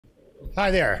Hi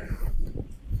there.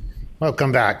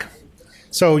 Welcome back.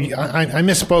 So I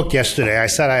misspoke yesterday. I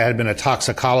said I had been a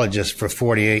toxicologist for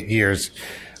 48 years.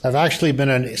 I've actually been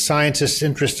a scientist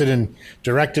interested in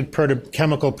directed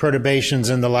chemical perturbations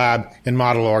in the lab in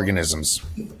model organisms.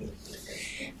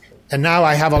 And now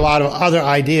I have a lot of other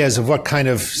ideas of what kind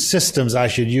of systems I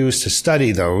should use to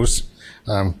study those.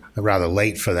 I'm rather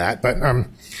late for that, but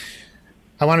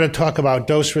I wanted to talk about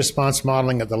dose-response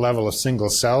modeling at the level of single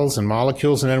cells and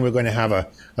molecules, and then we're going to have a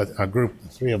group,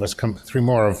 three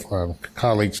more of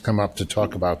colleagues come up to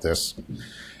talk about this.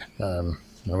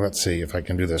 Let's see if I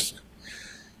can do this.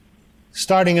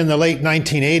 Starting in the late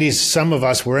 1980s, some of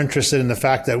us were interested in the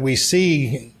fact that we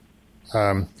see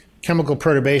chemical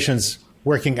perturbations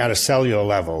working at a cellular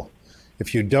level.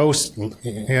 If you dose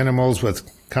animals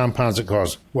with compounds that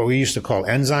cause what we used to call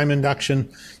enzyme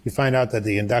induction, you find out that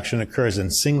the induction occurs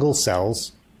in single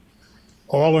cells,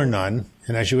 all or none,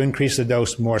 and as you increase the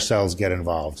dose, more cells get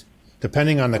involved.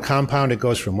 Depending on the compound, it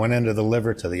goes from one end of the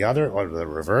liver to the other, or the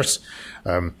reverse.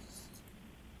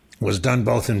 Was done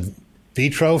both in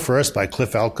vitro first by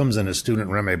Cliff Elkins and his student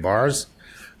Remy Bars.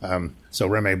 So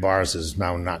Remy Bars is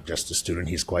now not just a student,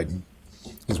 he's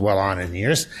well on in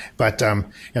years. But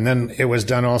and then it was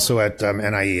done also at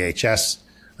NIEHS,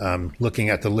 looking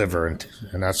at the liver,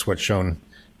 and that's what's shown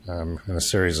in a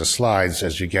series of slides.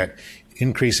 As you get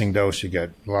increasing dose, you get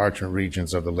larger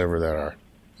regions of the liver that are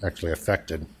actually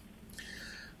affected.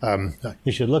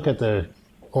 You should look at the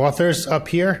authors up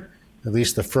here, at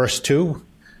least the first two,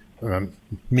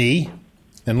 me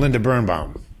and Linda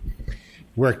Birnbaum.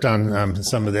 Worked on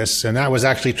some of this, and that was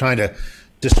actually trying to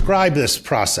describe this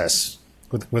process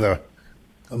with a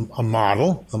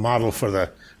model for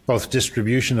the both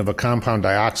distribution of a compound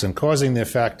dioxin causing the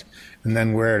effect and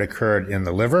then where it occurred in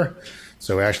the liver.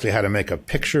 So we actually had to make a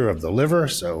picture of the liver.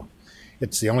 So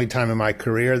it's the only time in my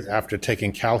career after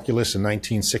taking calculus in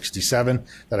 1967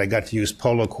 that I got to use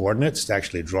polar coordinates to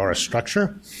actually draw a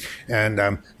structure. And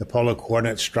the polar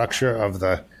coordinate structure of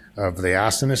the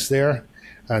acinus there.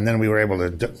 And then we were able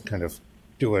to kind of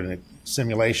do a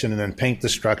simulation and then paint the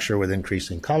structure with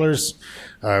increasing colors.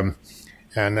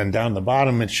 And then down the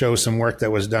bottom, it shows some work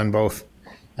that was done both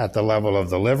at the level of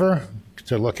the liver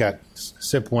to look at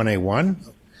CYP1A1,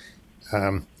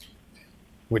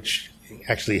 which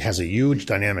actually has a huge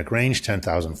dynamic range,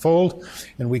 10,000-fold.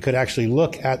 And we could actually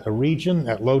look at a region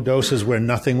at low doses where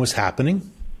nothing was happening,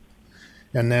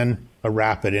 and then a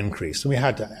rapid increase. And we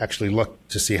had to actually look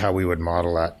to see how we would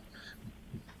model that.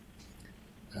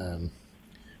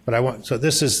 So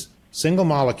this is single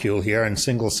molecule here and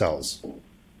single cells.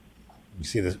 You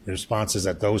see the responses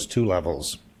at those two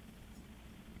levels.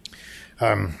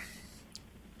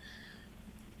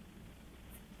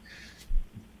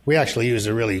 We actually use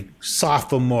a really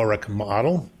sophomoric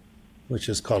model, which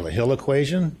is called the Hill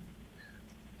equation.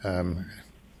 In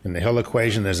the Hill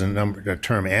equation, there's a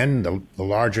term n. The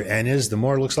larger n is, the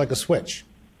more it looks like a switch.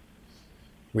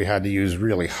 We had to use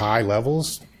really high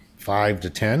levels, 5 to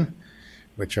 10,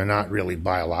 which are not really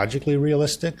biologically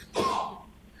realistic.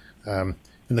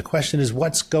 And the question is,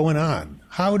 what's going on?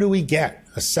 How do we get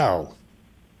a cell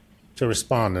to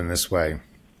respond in this way?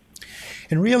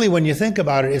 And really, when you think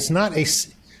about it, it's not a...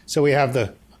 So we have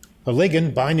a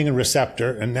ligand binding a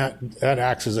receptor, and that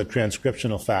acts as a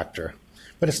transcriptional factor.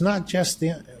 But it's not just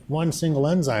the one single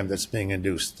enzyme that's being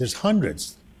induced. There's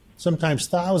hundreds, sometimes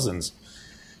thousands.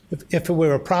 If it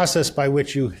were a process by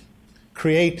which you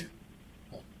create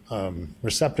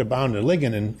receptor-bound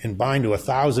ligand and bind to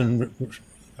 1,000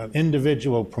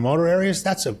 individual promoter areas,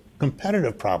 that's a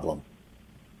competitive problem.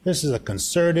 This is a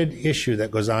concerted issue that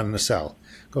goes on in the cell.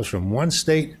 It goes from one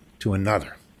state to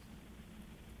another.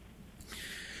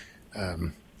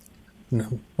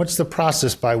 What's the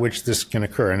process by which this can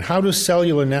occur, and how do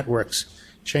cellular networks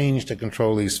change to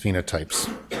control these phenotypes?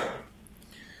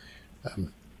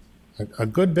 A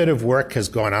good bit of work has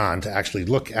gone on to actually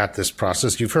look at this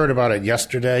process. You've heard about it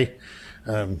yesterday.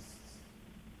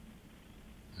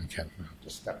 Okay, I'll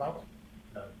just step out.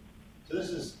 So this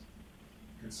is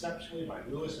conceptually by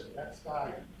Lewis and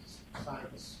Betzguy,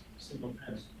 science, single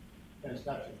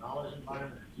transduction knowledge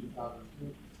environment in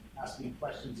 2002, asking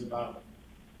questions about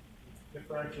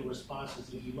differential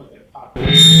responses as you look at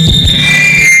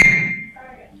population.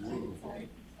 Sorry.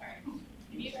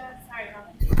 Can you, sorry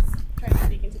about that. Try to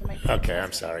speak into the microphone. Okay,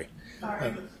 I'm sorry.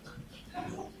 Sorry.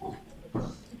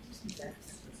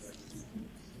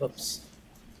 Oops.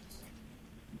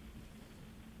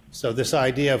 So this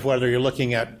idea of whether you're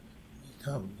looking at,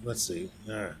 let's see.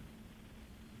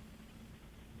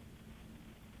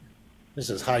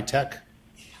 This is high tech.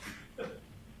 It's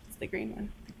the green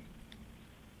one.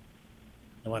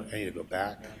 I need to go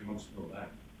back.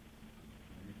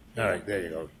 All right, there you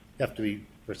go. You have to be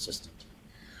persistent.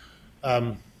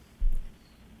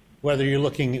 Whether you're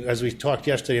looking, as we talked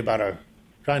yesterday, about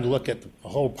trying to look at a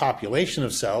whole population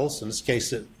of cells, in this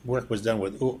case, work was done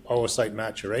with oocyte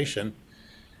maturation,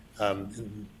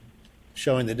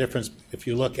 showing the difference if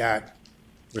you look at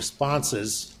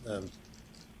responses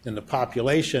in the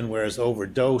population, whereas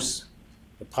overdose,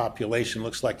 the population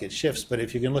looks like it shifts. But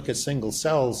if you can look at single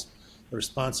cells, the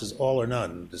response is all or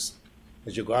none.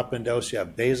 As you go up in dose, you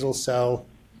have basal cell,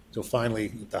 till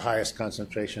finally, at the highest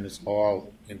concentration, it's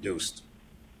all induced.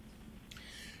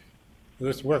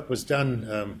 This work was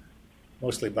done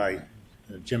mostly by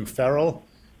Jim Farrell.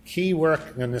 Key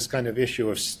work in this kind of issue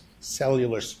of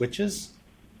cellular switches,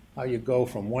 how you go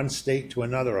from one state to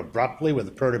another abruptly with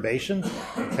a perturbation,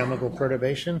 a chemical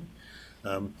perturbation.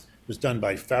 Was done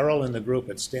by Farrell in the group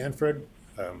at Stanford,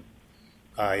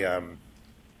 by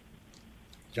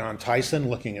John Tyson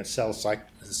looking at cell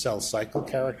cycle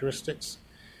characteristics.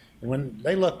 And when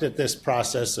they looked at this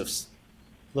process of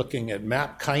looking at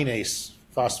MAP kinase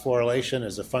phosphorylation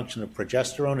as a function of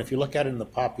progesterone, if you look at it in the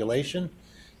population,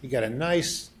 you get a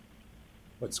nice,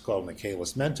 what's called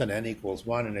Michaelis-Menten, N equals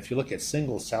 1. And if you look at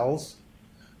single cells,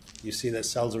 you see that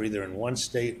cells are either in one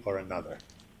state or another.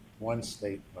 One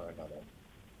state or another.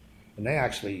 And they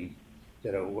actually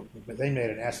they made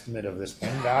an estimate of this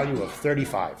N value of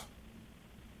 35.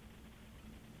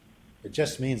 It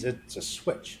just means it's a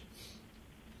switch.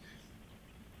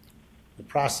 The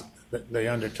process that they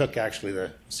undertook actually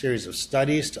the series of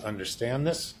studies to understand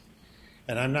this,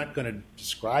 and I'm not going to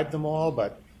describe them all,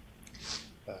 but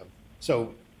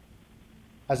so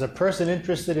as a person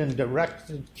interested in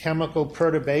directed chemical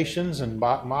perturbations and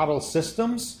model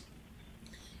systems,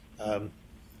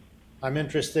 I'm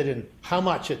interested in how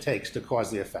much it takes to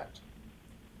cause the effect.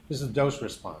 This is dose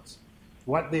response.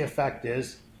 What the effect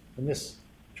is in this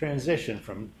transition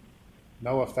from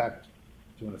no effect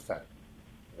to an effect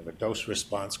of a dose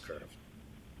response curve.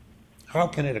 How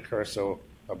can it occur so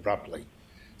abruptly?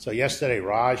 So yesterday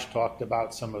Raj talked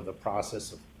about some of the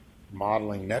process of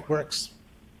modeling networks.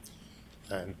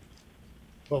 And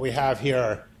what we have here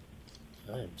are,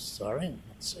 let's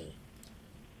see.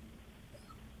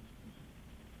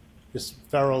 This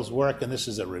Farrell's work, and this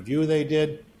is a review they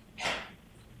did.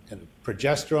 And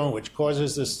progesterone, which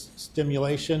causes this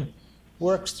stimulation,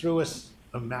 works through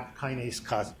a MAP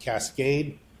kinase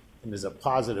cascade, and there's a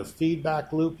positive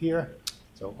feedback loop here.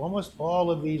 So almost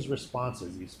all of these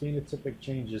responses, these phenotypic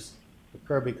changes,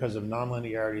 occur because of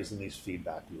nonlinearities in these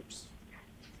feedback loops.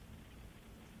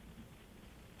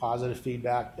 Positive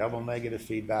feedback, double negative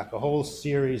feedback, a whole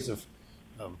series of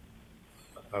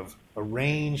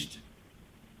arranged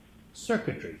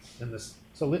circuitry.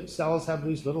 So cells have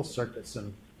these little circuits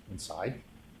inside.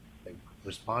 They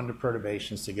respond to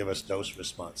perturbations to give us dose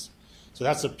response. So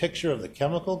that's a picture of the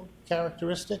chemical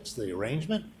characteristics, the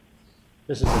arrangement.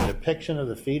 This is a depiction of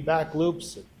the feedback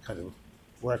loops. It kind of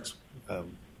works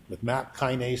with MAP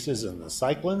kinases and the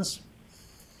cyclins.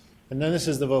 And then this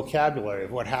is the vocabulary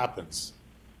of what happens.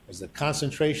 As the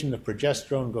concentration of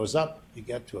progesterone goes up, you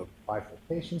get to a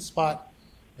bifurcation spot,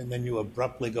 and then you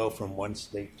abruptly go from one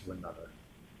state to another.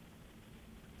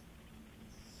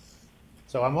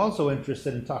 So I'm also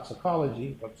interested in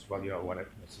toxicology.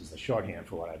 This is the shorthand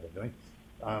for what I've been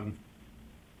doing.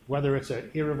 Whether it's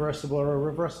an irreversible or a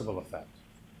reversible effect.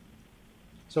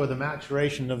 So the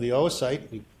maturation of the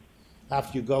oocyte,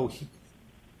 after you go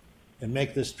and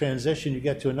make this transition, you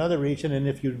get to another region, and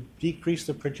if you decrease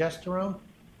the progesterone,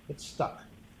 it's stuck.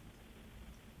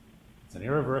 It's an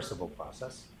irreversible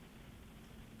process.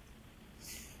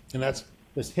 And that's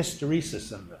this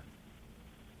hysteresis in there.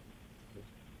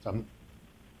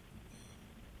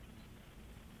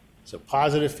 So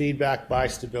positive feedback,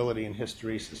 bistability, and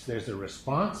hysteresis. There's a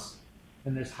response,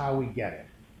 and there's how we get it.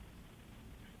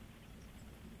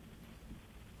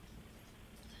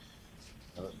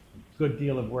 A good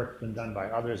deal of work has been done by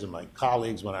others and my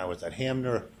colleagues when I was at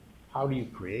Hamner. How do you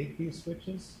create these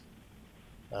switches?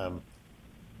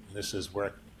 This is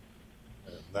work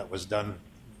that was done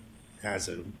as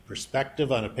a perspective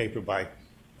on a paper by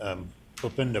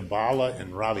Upinder Bala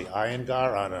and Ravi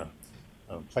Iyengar on a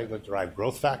platelet-derived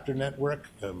growth factor network,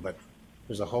 but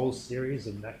there's a whole series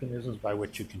of mechanisms by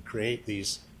which you can create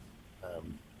these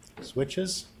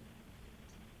switches,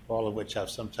 all of which have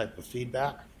some type of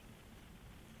feedback.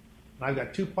 And I've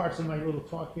got two parts in my little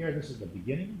talk here. This is the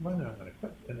beginning one, and I'm going to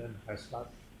quit, and then I stop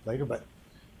later. But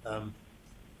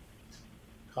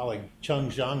colleague Chung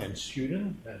Zhang and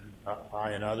Shuden, and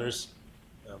I and others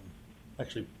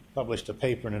actually published a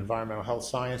paper in Environmental Health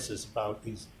Sciences about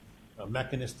these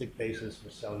mechanistic basis for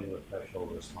cellular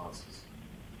threshold responses.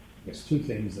 guess two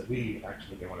things that we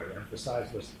actually wanted to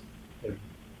emphasize was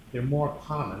they're more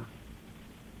common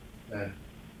than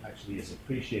actually is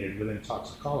appreciated within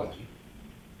toxicology,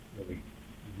 where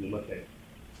you look at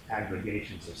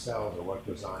aggregations of cells or what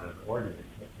goes on in an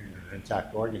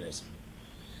intact organism.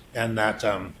 And that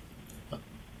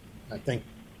I think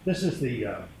this is the,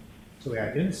 so we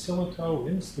had in silico,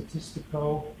 in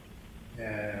statistico,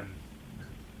 and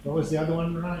what was the other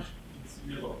one, Raj?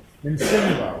 In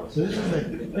simulo. So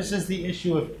this is the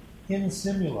issue of in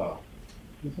simulo.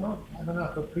 We don't have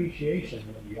enough appreciation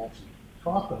when we actually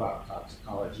talk about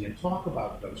toxicology and talk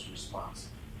about dose response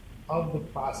of the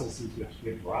processes which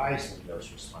give rise to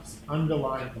dose response, the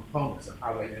underlying components and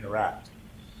how they interact.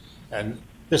 And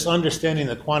this understanding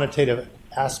the quantitative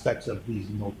aspects of these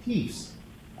motifs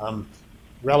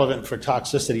relevant for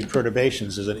toxicity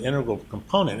perturbations is an integral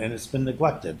component, and it's been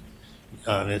neglected.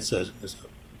 And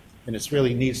it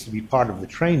really needs to be part of the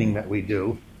training that we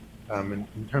do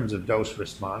in terms of dose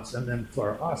response. And then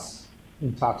for us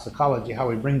in toxicology, how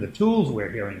we bring the tools we're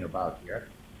hearing about here.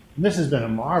 And this has been a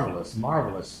marvelous,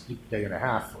 marvelous day and a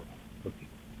half,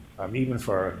 even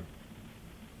for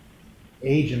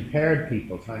age-impaired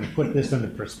people, trying to put this into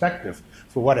perspective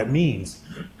for what it means.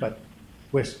 But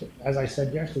as I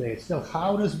said yesterday, it's still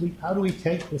how do we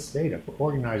take this data,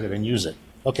 organize it, and use it?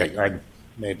 Okay, I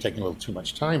may have taken a little too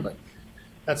much time, but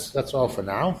that's all for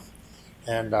now.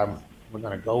 And we're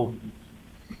going to go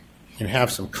and have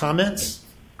some comments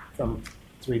from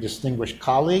three distinguished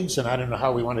colleagues, and I don't know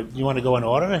how we want to. You want to go in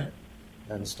order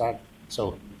and start?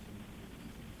 So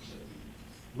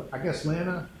I guess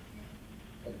Lana.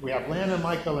 We have Lana,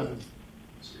 Michael, and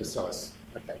Vasilis.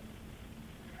 Okay.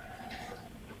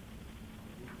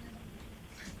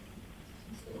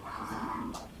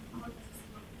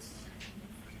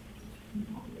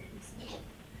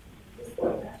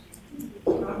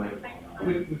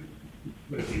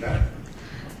 Would it be better?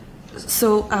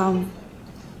 So,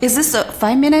 is this a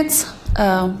 5 minutes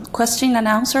question and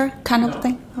answer kind of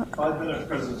thing? 5-minute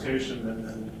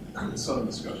presentation and some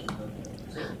discussion.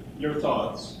 So your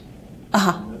thoughts?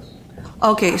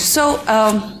 Okay, so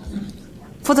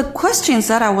for the questions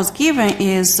that I was given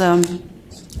is,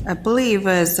 I believe,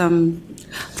 is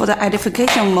for the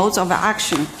identification modes of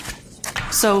action.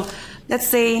 So let's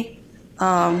say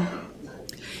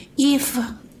if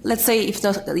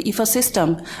a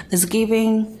system is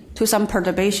giving to some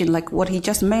perturbation, like what he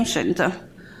just mentioned,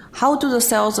 how do the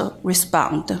cells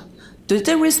respond? Do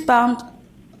they respond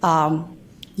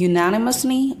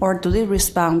unanimously, or do they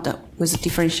respond with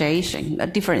differentiation, a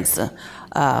difference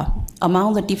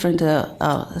among the different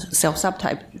cell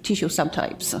subtype, tissue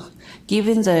subtypes,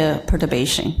 given the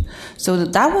perturbation? So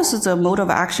that was the mode of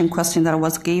action question that I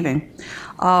was given.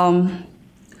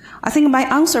 I think my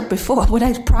answer before, when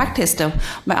I practiced,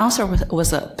 my answer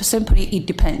was simply, it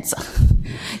depends.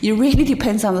 It really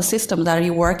depends on the system that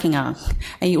you're working on,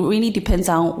 and it really depends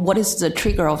on what is the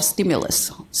trigger of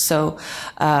stimulus. So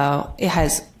it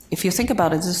has, if you think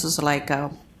about it, this is like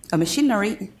a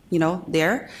machinery,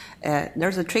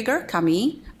 there's a trigger coming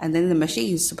in, and then the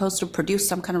machine is supposed to produce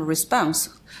some kind of response.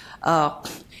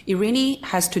 It really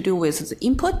has to do with the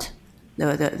input,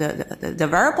 the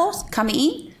variables coming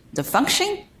in, the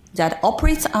function that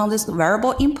operates on this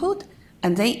variable input,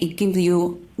 and then it gives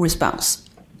you response.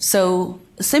 So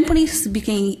simply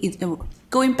speaking,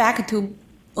 going back to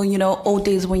old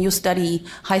days when you study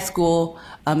high school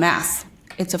math,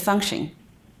 it's a function,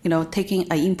 taking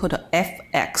an input of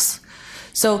fx.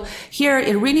 So here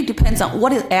it really depends on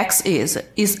what x is.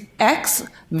 Is x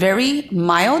very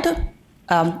mild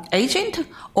agent,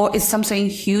 or is something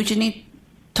hugely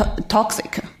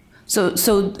toxic? So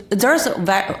there's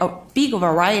a big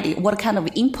variety what kind of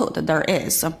input there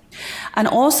is. And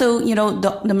also,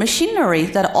 the machinery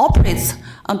that operates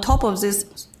on top of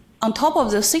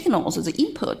the signals, the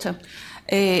input,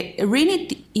 it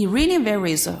really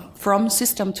varies from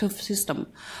system to system.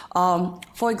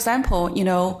 For example,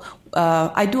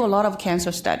 I do a lot of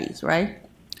cancer studies, right?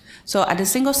 So at the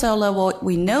single cell level,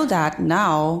 we know that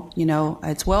now,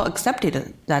 it's well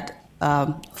accepted that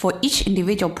for each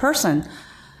individual person,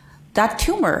 that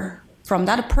tumor from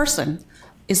that person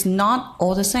is not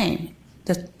all the same.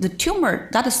 The tumor,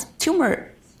 that is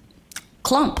tumor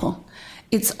clump,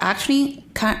 it's actually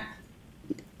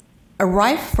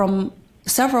arrived from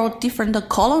several different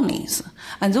colonies.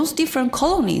 And those different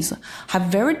colonies have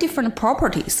very different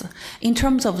properties in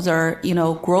terms of their,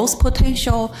 growth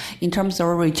potential, in terms of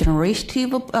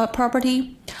regenerative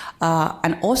property,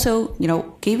 and also,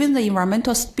 given the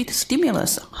environmental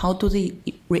stimulus, how do they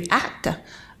react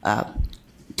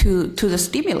to the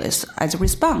stimulus as a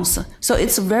response. So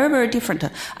it's very, very different.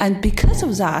 And because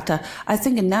of that, I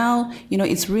think now,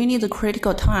 it's really the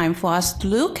critical time for us to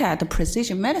look at the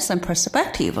precision medicine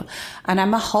perspective. And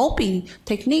I'm hoping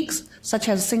techniques such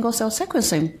as single-cell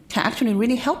sequencing can actually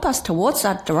really help us towards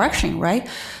that direction, right?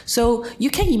 So you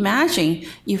can imagine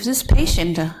if this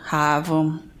patient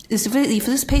if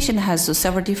this patient has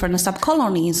several different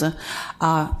subcolonies,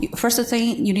 first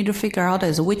thing you need to figure out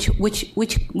is which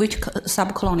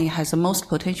subcolony has the most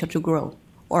potential to grow,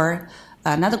 or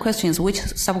another question is which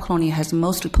subcolony has the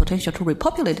most potential to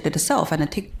repopulate itself and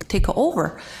take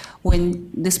over when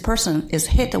this person is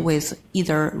hit with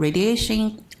either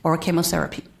radiation or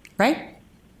chemotherapy, right?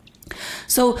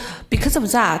 So because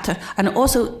of that, and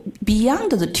also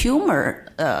beyond the tumor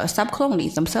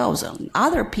subcolonies themselves,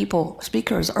 other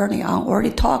speakers early on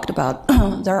already talked about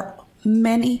there are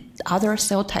many other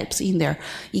cell types in there,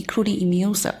 including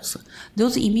immune cells.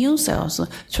 Those immune cells,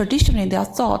 traditionally they are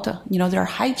thought, they're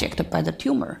hijacked by the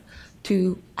tumor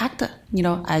to act,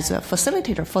 as a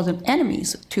facilitator for the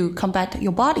enemies to combat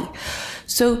your body.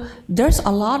 So there's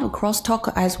a lot of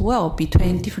crosstalk as well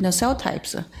between different cell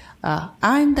types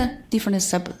and different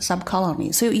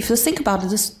subcolonies. So if you think about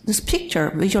this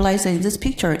picture, visualizing this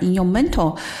picture in your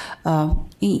mental,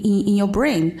 in your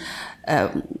brain,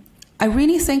 I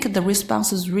really think the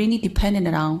response is really dependent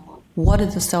on what are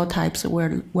the cell types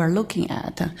we're looking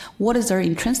at, what is their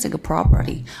intrinsic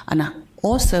property, and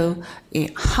also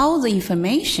how the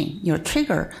information, your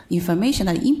trigger information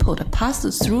and input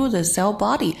passes through the cell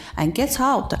body and gets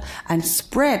out and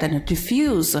spread and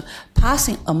diffuse,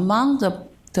 passing among the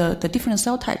different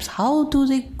cell types. How do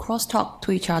they crosstalk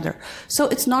to each other? So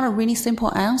it's not a really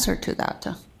simple answer to that.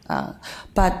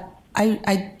 But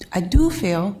I do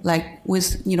feel like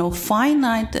with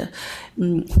finite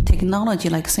technology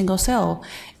like single cell,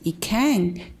 it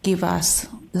can give us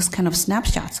this kind of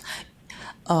snapshots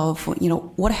of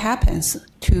what happens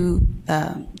to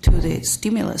the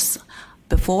stimulus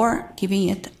before giving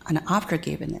it and after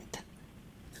giving it.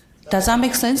 Does that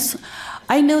make sense?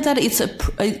 I know that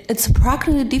it's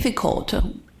practically difficult.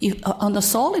 On the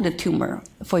solid tumor,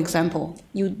 for example,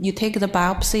 you take the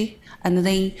biopsy and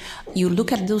then you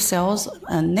look at those cells,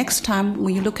 and next time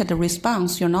when you look at the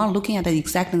response, you're not looking at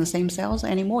exactly the same cells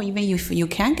anymore, even if you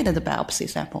can get the biopsy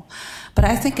sample. But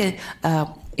I think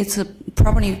it's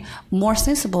probably more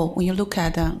sensible when you look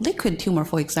at a liquid tumor,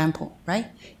 for example, right?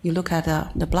 You look at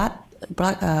the blood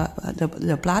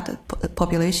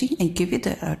population and give it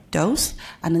a dose,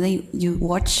 and then you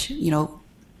watch,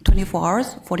 24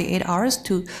 hours, 48 hours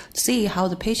to see how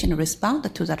the patient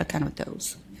responded to that kind of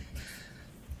dose.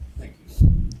 Thank you.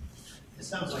 It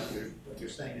sounds like what you're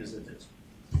saying is that it's...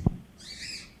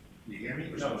 You hear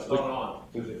me? No, it's not on.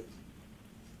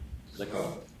 Let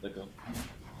go. Let go.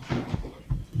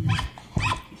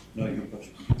 No, you push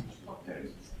it. Okay.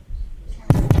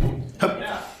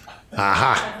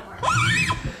 Aha.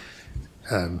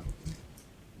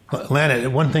 Lana,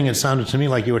 one thing it sounded to me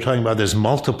like you were talking about, there's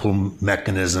multiple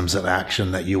mechanisms of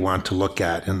action that you want to look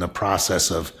at in the process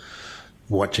of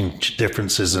watching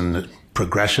differences in the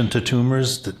progression to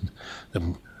tumors, the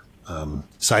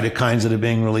cytokines that are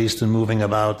being released and moving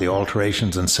about, the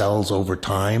alterations in cells over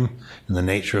time, and the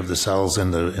nature of the cells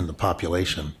in the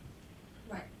population.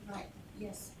 Right,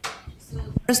 yes. So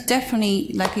there's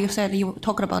definitely, like you said, you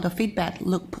talked about the feedback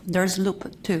loop. There's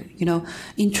loop too.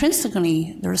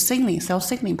 Intrinsically, there's cell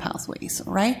signaling pathways,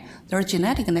 right? There's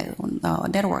genetic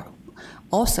network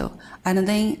also, and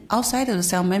then outside of the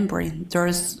cell membrane,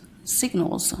 there's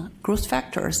signals, growth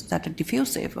factors that are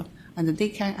diffusive, and they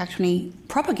can actually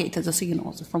propagate the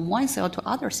signals from one cell to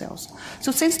other cells.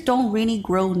 So cells don't really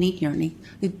grow linearly.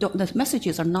 The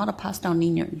messages are not passed down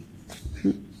linearly.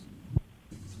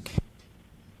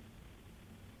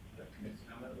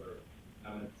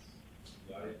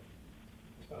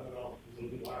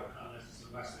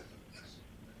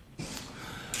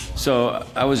 So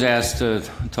I was asked to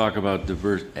talk about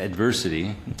adversity,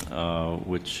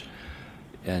 which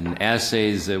in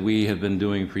assays that we have been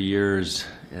doing for years,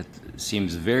 it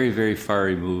seems very, very far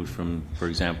removed from, for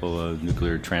example, a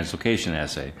nuclear translocation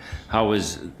assay. How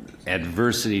is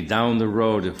adversity down the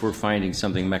road, if we're finding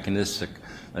something mechanistic,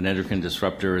 an endocrine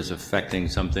disruptor is affecting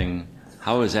something,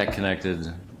 how is that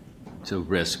connected to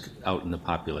risk out in the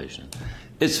population?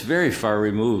 It's very far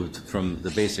removed from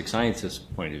the basic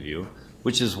scientist point of view,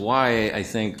 which is why I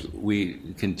think we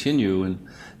continue, and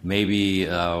maybe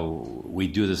we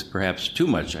do this perhaps too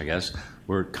much, I guess.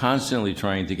 We're constantly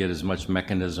trying to get as much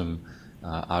mechanism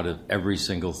out of every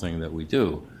single thing that we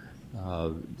do.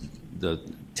 The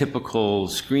typical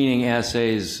screening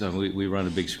assays. We run a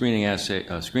big screening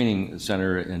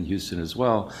center in Houston as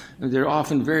well. They're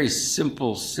often very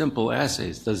simple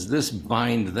assays. Does this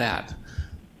bind that?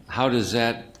 How does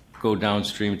that go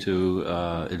downstream to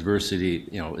adversity?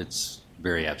 You know, it's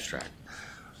very abstract.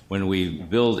 When we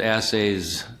build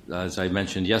assays, as I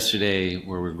mentioned yesterday,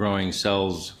 where we're growing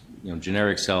cells, you know,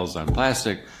 generic cells on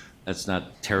plastic, that's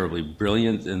not terribly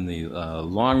brilliant in the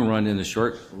long run. In the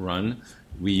short run,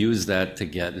 we use that to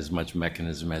get as much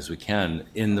mechanism as we can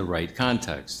in the right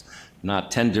context.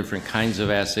 Not 10 different kinds of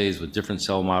assays with different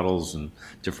cell models and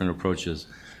different approaches.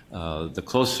 The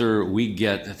closer we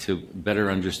get to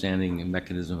better understanding and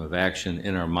mechanism of action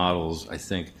in our models, I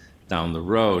think down the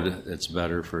road, it's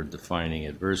better for defining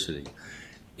adversity.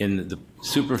 In the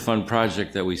Superfund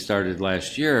project that we started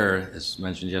last year, as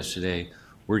mentioned yesterday,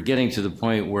 we're getting to the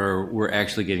point where we're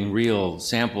actually getting real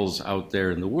samples out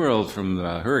there in the world from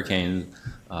hurricane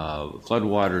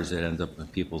floodwaters that end up in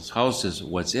people's houses.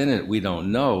 What's in it, we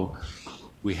don't know.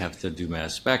 We have to do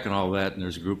mass spec and all that, and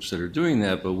there's groups that are doing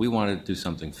that, but we want to do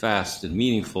something fast and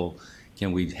meaningful.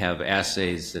 Can we have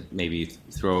assays that maybe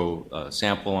throw a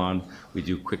sample on? We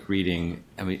do quick reading.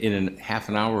 I mean, in half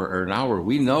an hour or an hour,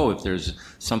 we know if there's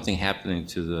something happening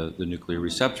to the nuclear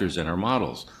receptors in our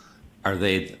models. Are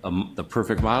they the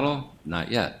perfect model?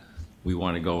 Not yet. We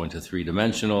want to go into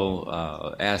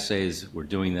three-dimensional assays. We're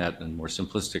doing that in more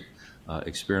simplistic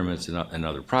experiments and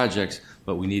other projects,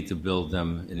 but we need to build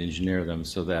them and engineer them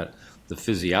so that the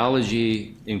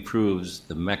physiology improves,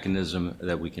 the mechanism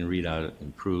that we can read out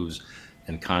improves,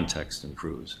 and context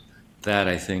improves. That,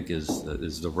 I think, is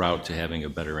the route to having a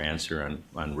better answer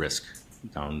on risk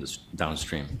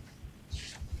downstream.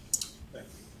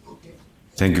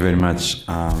 Thank you very much.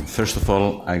 First of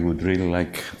all, I would really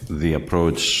like the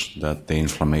approach that the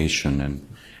inflammation and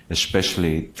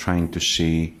especially trying to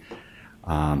see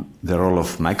the role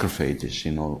of macrophages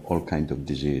in all kinds of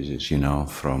diseases, you know,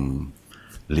 from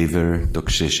liver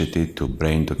toxicity to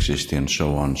brain toxicity and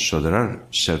so on. So there are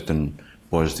certain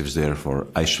positives there for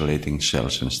isolating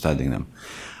cells and studying them.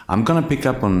 I'm going to pick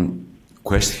up on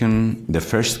the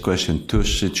first question, two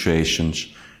situations,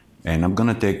 and I'm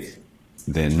going to take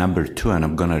the number 2 and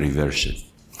I'm going to reverse it.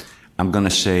 I'm going to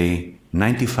say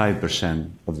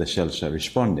 95% of the cells are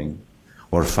responding,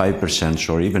 or 5%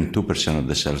 or even 2% of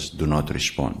the cells do not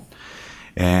respond.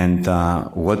 And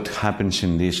what happens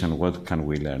in this and what can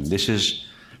we learn? This is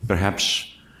perhaps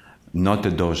not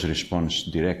a dose-response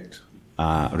direct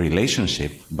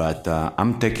relationship, but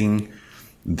I'm taking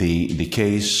the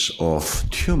case of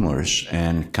tumors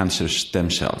and cancer stem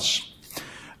cells.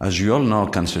 As you all know,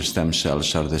 cancer stem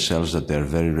cells are the cells that are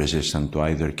very resistant to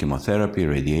either chemotherapy,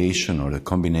 radiation, or a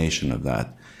combination of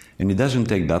that. And it doesn't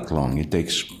take that long. It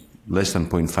takes less than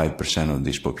 0.5% of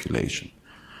this population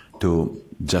to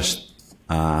just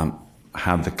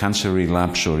have the cancer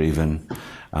relapse or even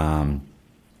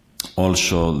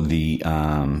also the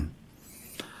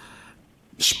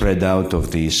spread out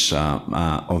of these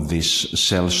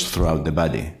cells throughout the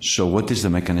body. So what is the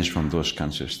mechanism of those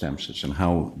cancer stem cells and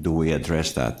how do we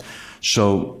address that?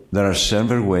 So there are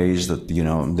several ways that, you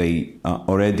know,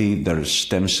 already there are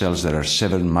stem cells, there are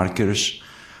several markers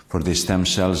for the stem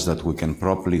cells that we can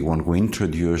properly, when we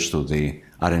introduce to the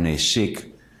RNA-seq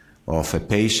of a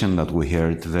patient that we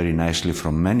heard very nicely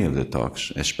from many of the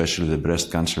talks, especially the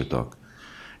breast cancer talk,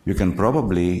 you can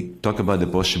probably talk about the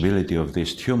possibility of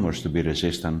these tumors to be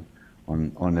resistant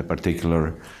on a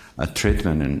particular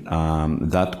treatment,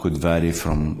 and that could vary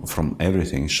from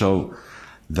everything. So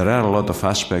there are a lot of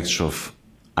aspects of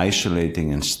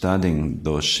isolating and studying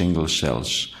those single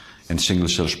cells and single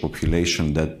cells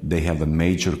population that they have a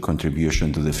major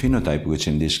contribution to the phenotype, which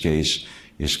in this case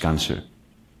is cancer.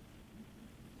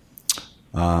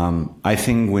 I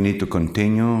think we need to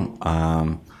continue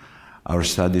our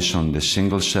studies on the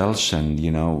single cells, and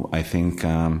you know, I think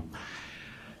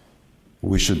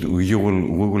we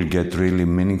will get really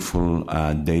meaningful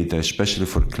data, especially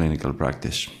for clinical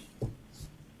practice.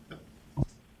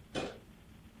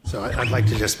 So I'd like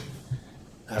to just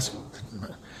ask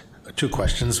 2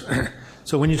 questions.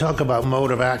 So when you talk about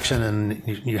mode of action and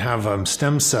you have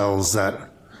stem cells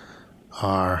that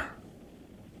are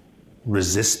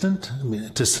resistant, I mean,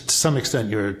 to some extent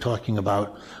you're talking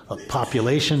about a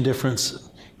population difference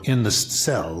in the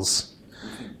cells,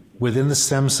 within the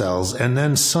stem cells, and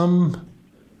then some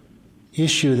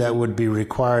issue that would be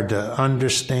required to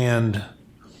understand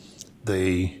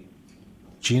the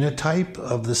genotype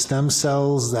of the stem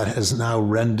cells that has now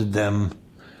rendered them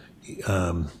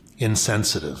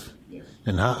insensitive.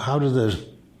 And how do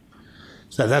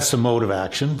that's the mode of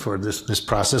action for this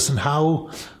process, and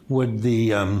how would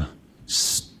the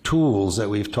tools that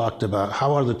we've talked about,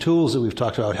 how are the tools that we've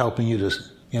talked about helping you to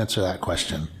answer that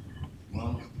question?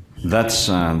 That's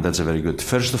a very good.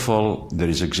 First of all, there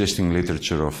is existing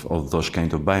literature of those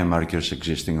kind of biomarkers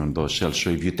existing on those cells. So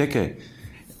if you take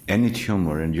any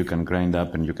tumor and you can grind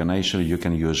up and you can isolate, you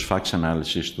can use FACS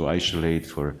analysis to isolate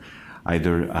for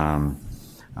either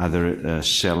the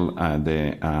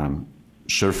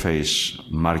surface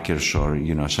markers or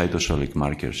cytosolic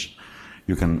markers.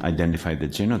 You can identify the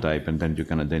genotype and then you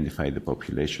can identify the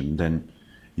population. Then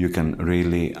you can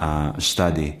really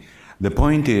study. The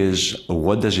point is,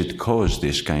 what does it cause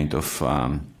this kind of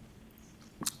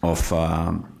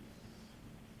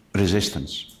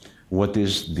resistance? What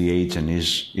is the agent?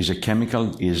 Is a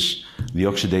chemical? Is the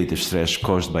oxidative stress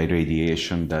caused by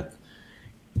radiation that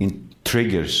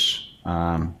triggers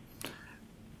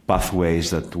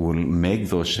pathways that will make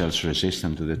those cells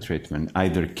resistant to the treatment,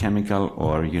 either chemical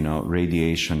or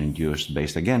radiation induced,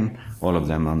 based again, all of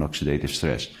them on oxidative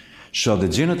stress. So the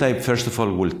genotype, first of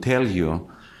all, will tell you,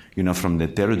 from the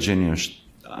heterogeneous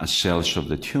cells of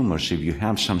the tumors, if you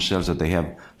have some cells that they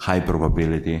have high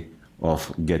probability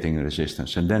of getting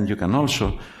resistance. And then you can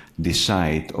also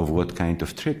decide of what kind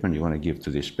of treatment you want to give to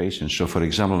these patients. So for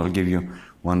example, I'll give you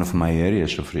one of my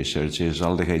areas of research is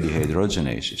aldehyde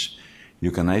dehydrogenases.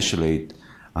 You can isolate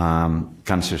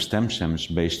cancer stem cells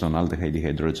based on aldehyde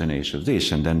dehydrogenase of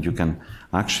this, and then you can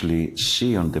actually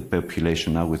see on the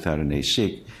population now with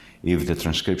RNA-seq if the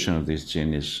transcription of this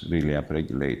gene is really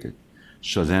upregulated.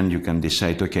 So then you can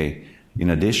decide, okay,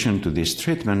 in addition to this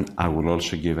treatment, I will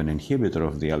also give an inhibitor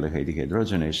of the aldehyde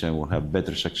dehydrogenase and will have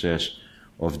better success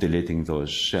of deleting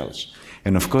those cells.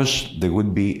 And of course, there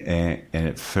would be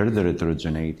a further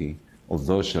heterogeneity of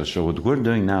those cells. So what we're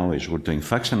doing now is we're doing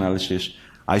FACS analysis,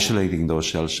 isolating those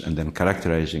cells, and then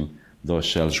characterizing those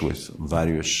cells with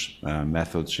various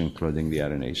methods, including the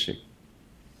RNA-seq.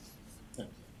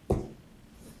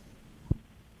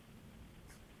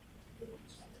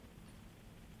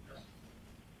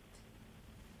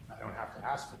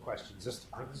 Ask for questions this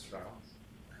round.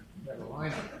 Better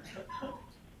line up.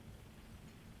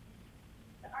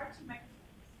 There are two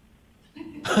microphones.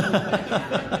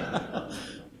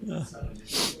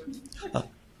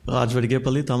 Raj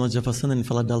Vedigepalli, Thomas Jefferson in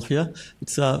Philadelphia.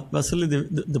 It's Vasily,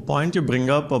 the point you bring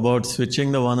up about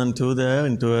switching the 1 and 2 there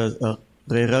into a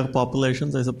rarer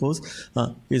populations, I suppose,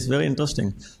 is very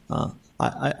interesting.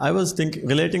 I was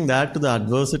relating that to the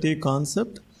adversity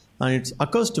concept, and it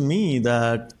occurs to me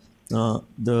that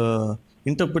the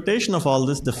interpretation of all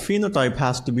this, the phenotype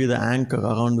has to be the anchor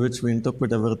around which we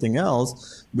interpret everything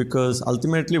else, because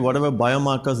ultimately whatever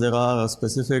biomarkers there are,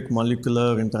 specific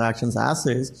molecular interactions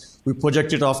assays, we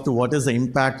project it off to what is the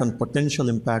impact and potential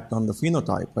impact on the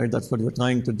phenotype, right? That's what we're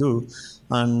trying to do.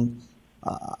 And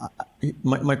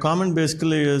my comment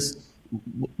basically is,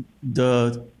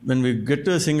 when we get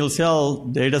to a single cell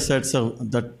data sets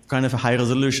of that kind of a high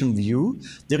resolution view,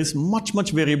 there is much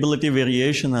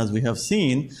variation as we have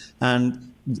seen,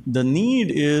 and the need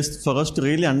is for us to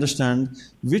really understand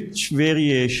which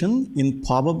variation in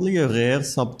probably a rare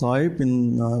subtype,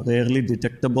 in a rarely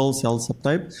detectable cell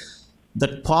subtype,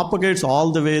 that propagates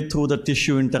all the way through the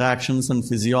tissue interactions and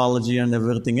physiology and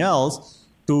everything else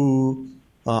to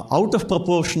out of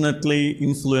proportionately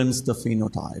influence the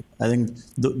phenotype. I think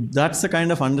that's the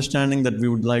kind of understanding that we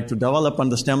would like to develop,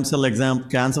 and the stem cell example,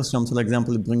 cancer stem cell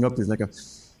example you bring up is like a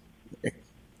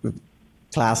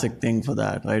classic thing for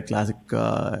that, right? Classic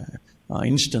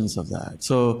instance of that.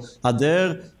 So are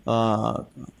there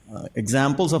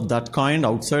examples of that kind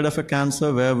outside of a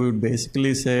cancer where we would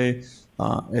basically say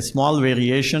a small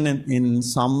variation in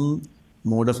some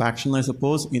mode of action, I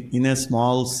suppose, in a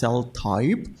small cell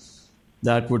type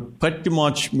that would pretty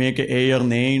much make A or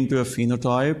an A into a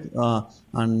phenotype,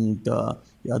 and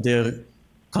there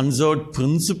conserved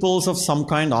principles of some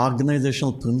kind,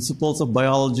 organizational principles of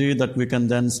biology that we can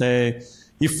then say,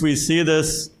 if we see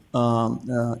this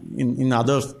in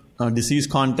other disease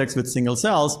contexts with single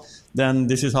cells, then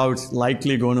this is how it's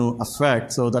likely going to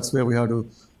affect. So that's where we have to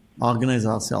organize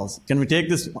ourselves. Can we take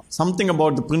this, something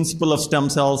about the principle of stem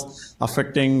cells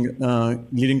affecting,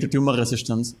 leading to tumor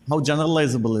resistance? How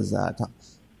generalizable is that?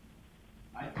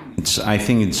 I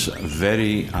think it's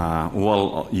very,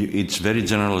 it's very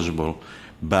generalizable,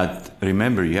 but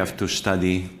remember, you have to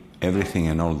study everything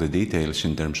and all the details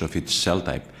in terms of its cell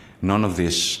type. None of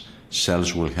these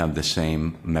cells will have the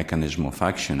same mechanism of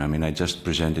action. I mean, I just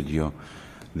presented you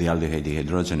the aldehyde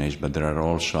dehydrogenase, but there are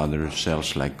also other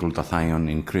cells like glutathione,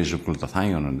 increase of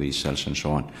glutathione on these cells and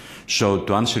so on. So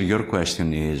to answer your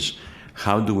question is,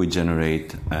 how do we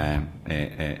generate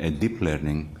a deep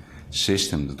learning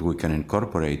system that we can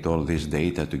incorporate all this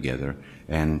data together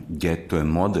and get to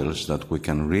models that we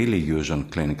can really use on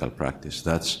clinical practice.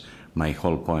 That's my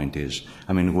whole point is,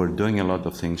 I mean, we're doing a lot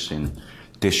of things in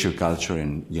tissue culture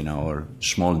and, or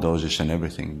small doses and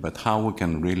everything, but how we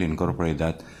can really incorporate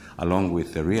that along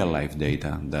with the real-life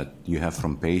data that you have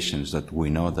from patients that we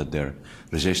know that they're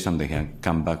resistant, they can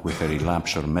come back with a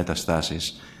relapse or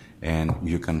metastasis, and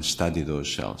you can study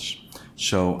those cells.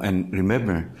 So, and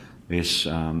remember, the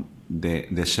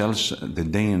cells, the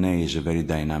DNA is a very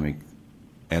dynamic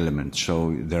element,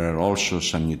 so there are also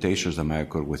some mutations that may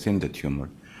occur within the tumor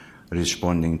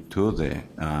responding to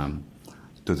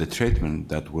the treatment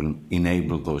that will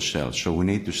enable those cells. So we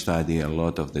need to study a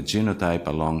lot of the genotype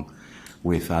along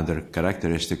with other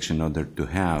characteristics in order to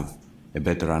have a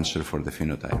better answer for the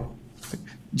phenotype.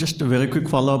 Just a very quick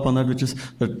follow-up on that, which is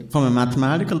that from a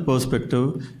mathematical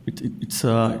perspective,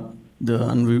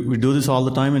 and we do this all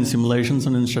the time in simulations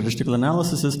and in statistical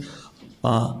analysis,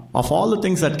 of all the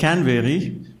things that can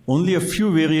vary, only a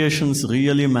few variations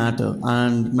really matter,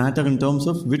 and matter in terms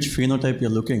of which phenotype you're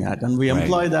looking at. And we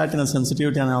employ that in a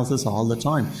sensitivity analysis all the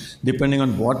time. Depending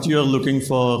on what you're looking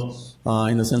for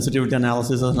in the sensitivity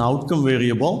analysis as an outcome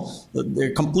variable,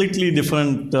 they're completely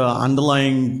different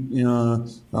underlying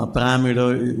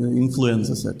parameter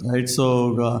influences it, right?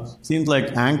 So it seems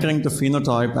like anchoring the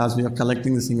phenotype as we are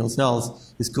collecting the single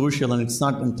cells is crucial, and it's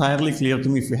not entirely clear to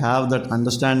me if we have that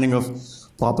understanding of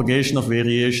propagation of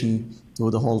variation through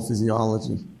the whole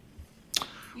physiology.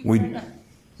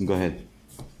 Go ahead.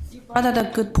 You brought up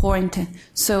a good point.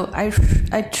 So I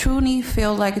truly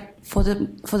feel like for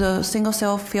the single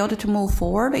cell field to move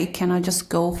forward, it cannot just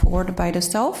go forward by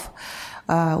itself.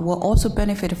 Will also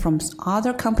benefit from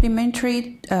other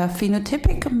complementary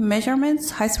phenotypic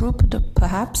measurements, high throughput,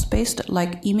 perhaps based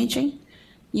like imaging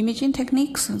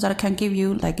techniques that can give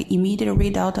you like immediate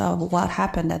readout of what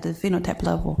happened at the phenotype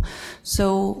level.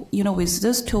 So, with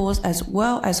these tools, as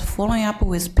well as following up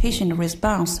with patient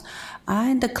response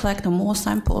and collect more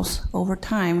samples over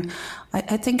time,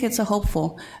 I think it's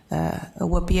hopeful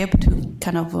we'll be able to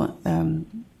kind of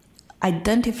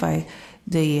identify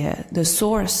the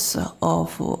source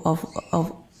of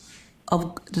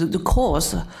the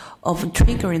cause of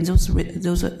triggering those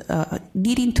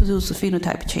leading to those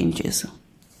phenotype changes.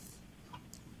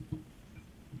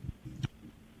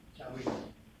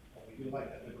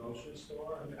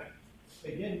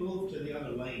 They did move to the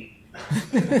other lane.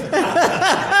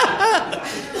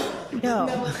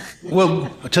 No. Well,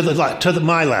 to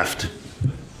my left.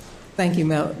 Thank you,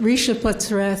 Mel. Risha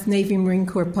Putzrath, Navy Marine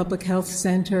Corps Public Health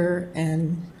Center,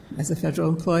 and as a federal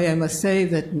employee, I must say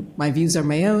that my views are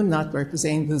my own, not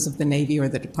representing those of the Navy or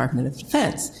the Department of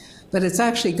Defense. But it's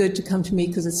actually good to come to me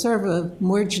because it's sort of a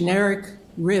more generic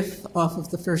riff off of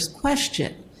the first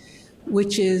question,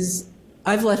 which is,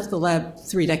 I've left the lab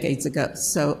 3 decades ago,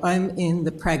 so I'm in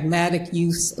the pragmatic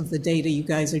use of the data you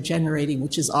guys are generating,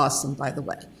 which is awesome, by the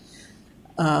way.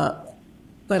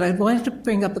 But I wanted to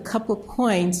bring up a couple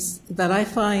points that I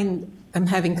find I'm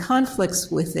having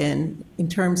conflicts within in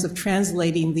terms of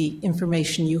translating the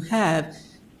information you have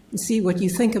and see what you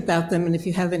think about them and if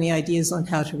you have any ideas on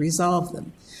how to resolve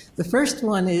them. The first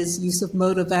one is use of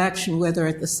mode of action, whether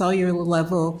at the cellular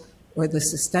level or the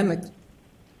systemic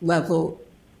level,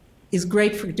 is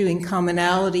great for doing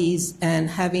commonalities and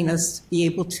having us be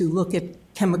able to look at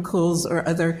chemicals or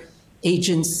other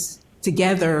agents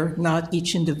together, not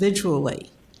each individually.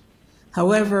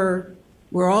 However,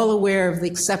 we're all aware of the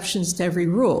exceptions to every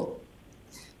rule.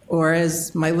 Or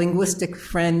as my linguistic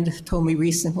friend told me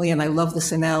recently, and I love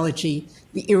this analogy,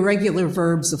 the irregular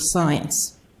verbs of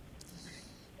science.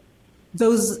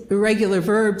 Those irregular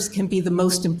verbs can be the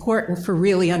most important for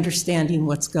really understanding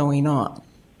what's going on.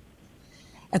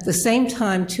 At the same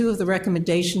time, 2 of the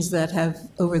recommendations that have,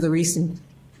 over the recent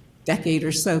decade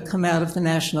or so, come out of the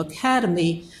National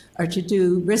Academy are to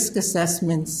do risk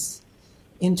assessments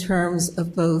in terms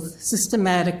of both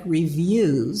systematic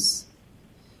reviews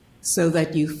so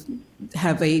that you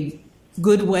have a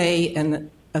good way and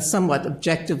a somewhat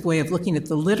objective way of looking at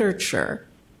the literature,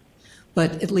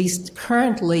 but at least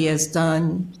currently as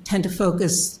done, tend to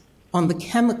focus on the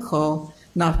chemical,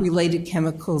 not related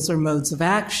chemicals or modes of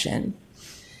action,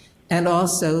 and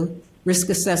also risk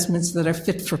assessments that are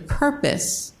fit for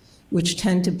purpose, which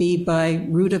tend to be by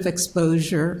route of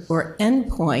exposure or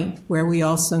endpoint, where we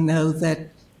also know that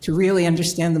to really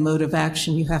understand the mode of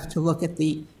action, you have to look at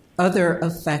the other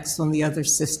effects on the other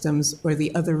systems or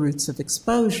the other routes of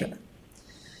exposure.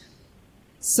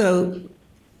 So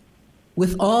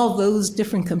with all those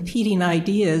different competing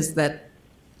ideas that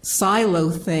silo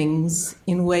things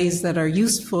in ways that are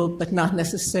useful but not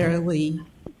necessarily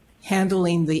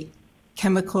handling the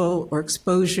chemical or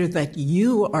exposure that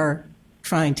you are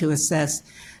trying to assess,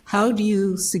 how do you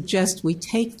suggest we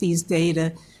take these data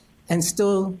and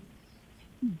still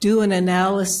do an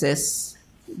analysis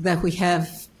that we have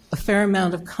a fair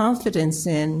amount of confidence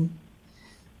in,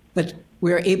 but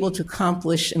we're able to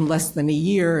accomplish in less than a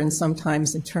year and sometimes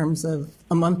in terms of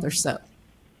a month or so?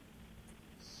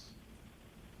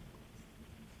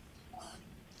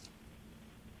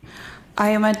 I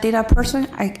am a data person.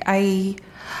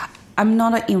 I'm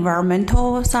not an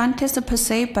environmental scientist per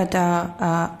se, but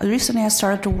recently I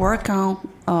started to work on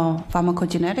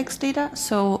pharmacogenetics data,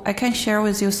 so I can share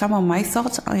with you some of my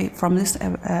thoughts from this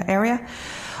area.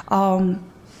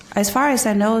 As far as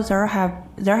I know,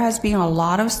 there has been a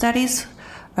lot of studies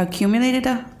accumulated.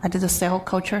 I did the cell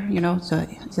culture,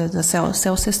 the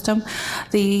cell system.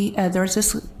 There's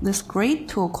this great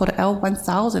tool called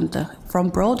L1000 from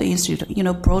Broad Institute.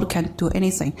 Broad can't do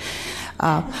anything.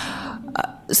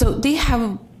 So they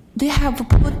have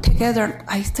put together,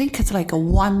 I think it's like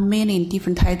 1 million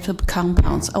different types of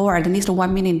compounds, or at least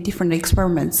 1 million different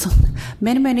experiments.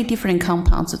 many different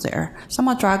compounds there. Some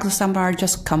are drugs, some are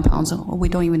just compounds. We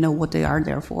don't even know what they are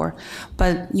there for.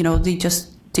 But, they just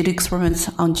did experiments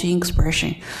on gene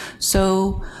expression.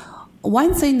 So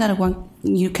one thing that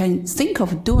you can think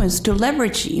of doing is to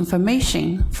leverage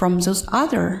information from those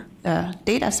other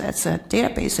data sets,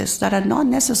 databases that are not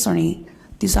necessarily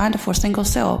designed for single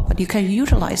cell, but you can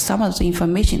utilize some of the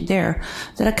information there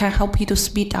that can help you to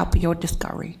speed up your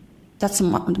discovery. That's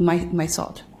my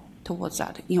thought towards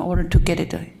that, in order to get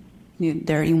it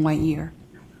there in 1 year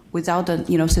without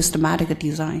a systematic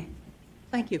design.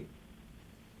 Thank you.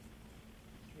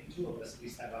 Two of us at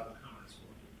least have other comments.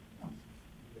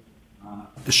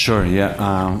 Sure,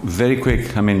 yeah. Very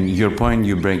quick. I mean, your point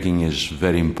you're breaking is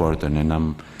very important, and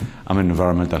I'm in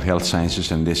environmental health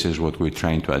sciences, and this is what we're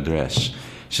trying to address.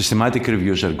 Systematic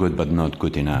reviews are good, but not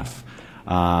good enough.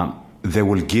 They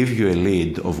will give you a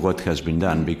lead of what has been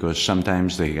done, because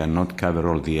sometimes they cannot cover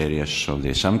all the areas of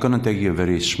this. I'm going to take you a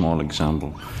very small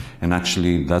example, and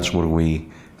actually that's where we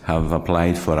have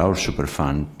applied for our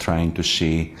Superfund, trying to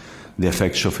see the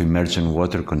effects of emerging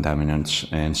water contaminants,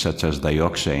 and such as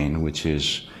dioxane, which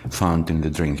is found in the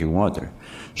drinking water.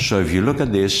 So if you look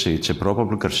at this, it's a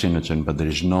probable carcinogen, but there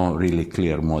is no really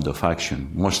clear mode of action.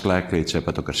 Most likely it's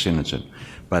hepatocarcinogen.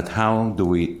 But how do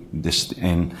we,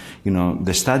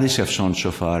 the studies have shown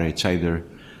so far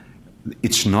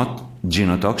it's not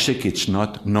genotoxic, it's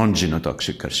not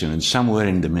non-genotoxic carcinogen, somewhere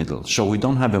in the middle. So we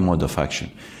don't have a mode of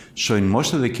action. So in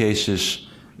most of the cases,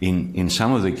 in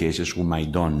some of the cases, we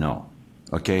don't know,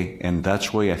 okay? And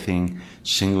that's why I think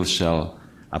single-cell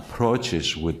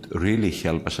approaches would really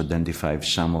help us identify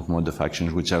some of mode of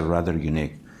actions which are rather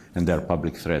unique, and they're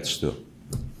public threats too.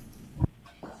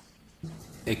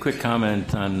 A quick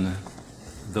comment on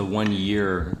the 1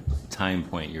 year time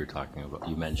point you're talking about,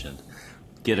 you mentioned.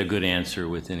 Get a good answer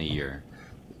within a year.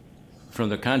 From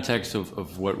the context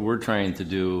of what we're trying to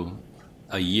do,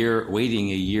 waiting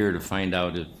a year to find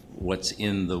out if what's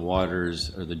in the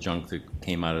waters or the junk that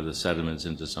came out of the sediments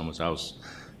into someone's house,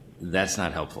 that's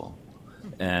not helpful.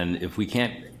 And if we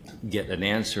can't get an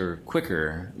answer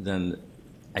quicker, then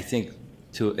I think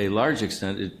to a large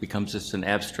extent it becomes just an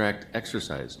abstract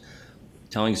exercise.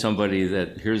 Telling somebody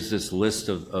that here's this list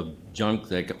of junk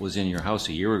that was in your house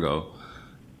a year ago,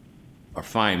 or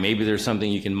fine, maybe there's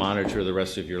something you can monitor the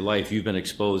rest of your life. You've been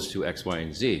exposed to X, Y,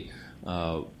 and Z.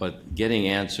 But getting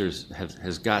answers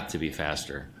has got to be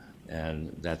faster.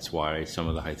 And that's why some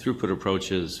of the high throughput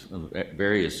approaches from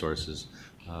various sources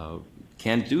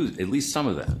can do at least some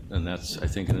of that. And that's, I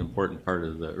think, an important part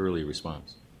of the early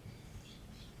response.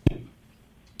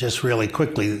 Just really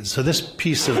quickly, so this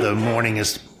piece of the morning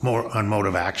is more on mode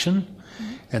of action.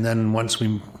 And then once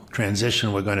we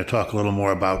transition, we're going to talk a little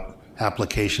more about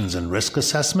applications and risk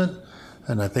assessment.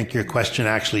 And I think your question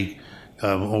actually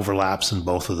overlaps in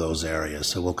both of those areas.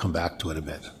 So we'll come back to it a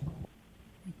bit.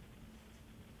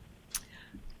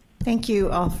 Thank you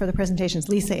all for the presentations.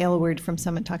 Lisa Aylward from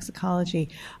Summit Toxicology.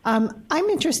 I'm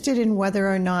interested in whether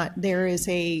or not there is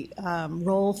a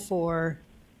role for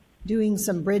doing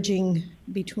some bridging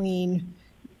between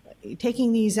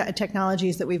taking these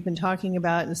technologies that we've been talking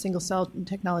about, and the single-cell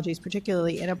technologies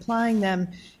particularly, and applying them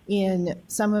in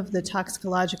some of the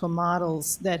toxicological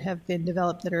models that have been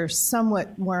developed that are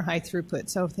somewhat more high throughput.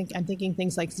 So I'm thinking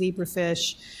things like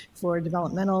zebrafish for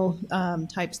developmental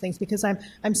types things, because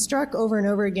I'm struck over and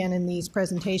over again in these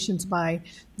presentations by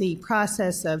the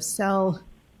process of cell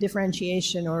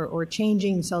differentiation or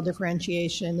changing cell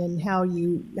differentiation, and how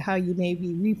you may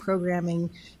be reprogramming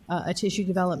a tissue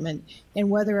development, and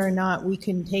whether or not we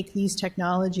can take these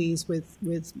technologies with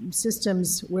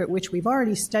systems which we've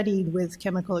already studied with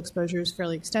chemical exposures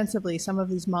fairly extensively, some of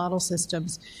these model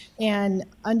systems, and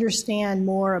understand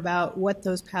more about what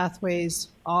those pathways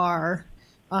are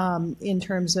in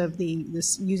terms of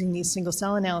using these single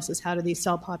cell analysis. How do these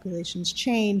cell populations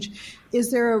change? I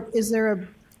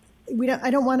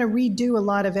don't want to redo a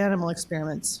lot of animal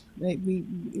experiments, right?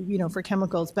 For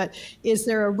chemicals, but is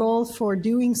there a role for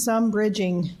doing some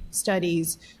bridging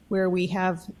studies where we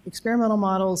have experimental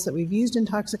models that we've used in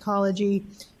toxicology,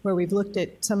 where we've looked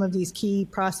at some of these key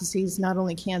processes, not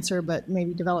only cancer, but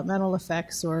maybe developmental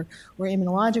effects or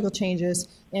immunological changes,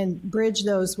 and bridge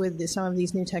those with some of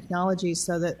these new technologies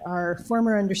so that our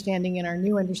former understanding and our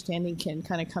new understanding can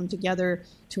kind of come together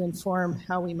to inform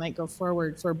how we might go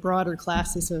forward for broader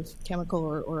classes of chemical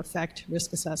or effect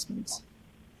risk assessments.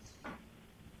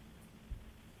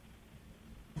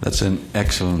 That's an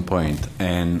excellent point,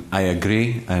 and I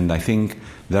agree, and I think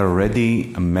there are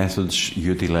already methods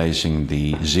utilizing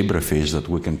the zebrafish that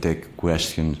we can take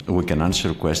questions, we can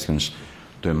answer questions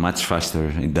to a much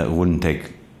faster, that wouldn't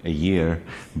take a year,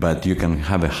 but you can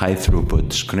have a high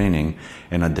throughput screening,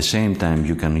 and at the same time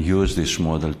you can use this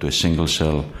model to a single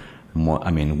cell.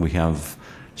 We have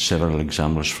several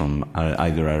examples from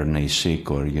either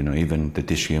RNA-seq or even the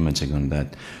tissue imaging on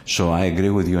that. So I agree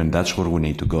with you, and that's where we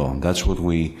need to go. That's what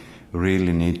we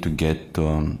really need to get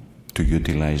to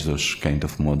utilize those kind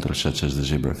of models such as the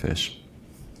zebrafish.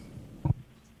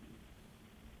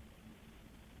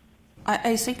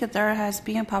 I think that there has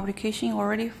been a publication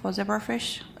already for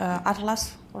zebrafish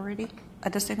atlas already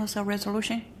at the single cell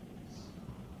resolution.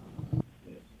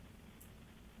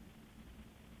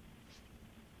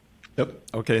 Yep,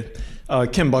 okay.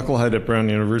 Kim Bucklehead at Brown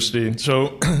University.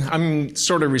 So I'm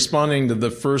sort of responding to the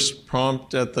first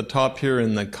prompt at the top here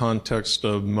in the context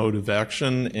of mode of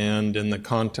action and in the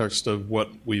context of what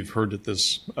we've heard at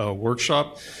this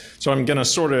workshop. So I'm going to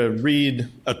sort of read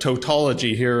a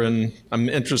tautology here, and I'm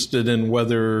interested in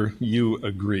whether you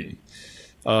agree.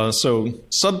 So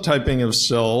subtyping of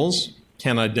cells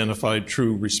can identify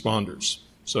true responders.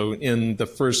 So in the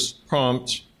first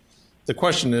prompt, the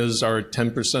question is, are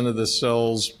 10% of the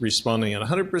cells responding at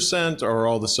 100%, or are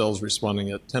all the cells responding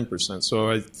at 10%?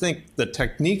 So I think the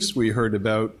techniques we heard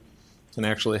about can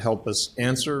actually help us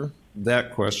answer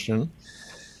that question.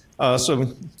 So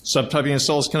subtyping of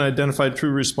cells can identify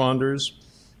true responders.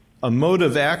 A mode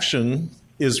of action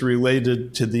is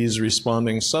related to these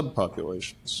responding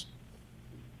subpopulations.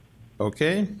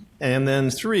 Okay? And then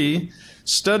 3,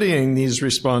 studying these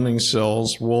responding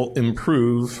cells will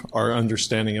improve our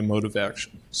understanding of mode of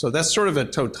action. So that's sort of a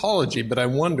tautology, but I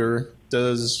wonder,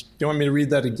 do you want me to read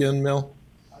that again, Mel?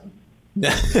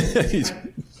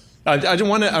 I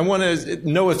want to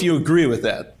know if you agree with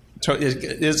that.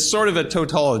 It's sort of a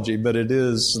tautology, but it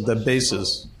is the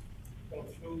basis.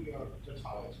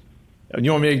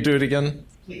 You want me to do it again?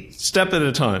 Please. Step at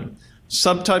a time.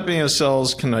 Subtyping of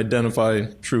cells can identify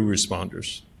true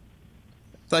responders.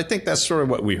 I think that's sort of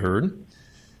what we heard.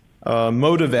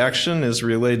 Mode of action is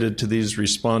related to these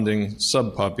responding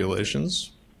subpopulations.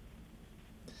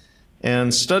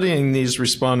 And studying these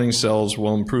responding cells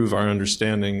will improve our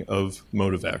understanding of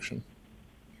mode of action.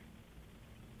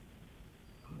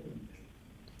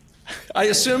 I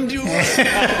assumed you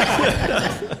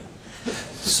would.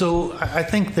 So I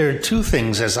think there are two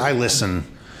things as I listen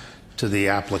to the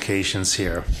applications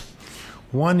here.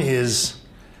 One is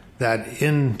that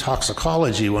in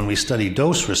toxicology, when we study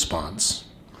dose response,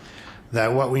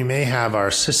 that what we may have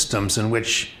are systems in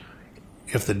which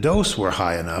if the dose were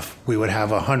high enough, we would have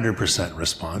 100%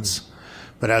 response.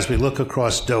 But as we look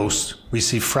across dose, we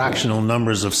see fractional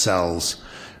numbers of cells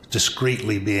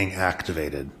discretely being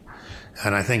activated.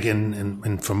 And I think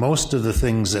for most of the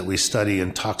things that we study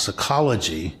in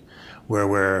toxicology, where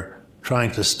we're trying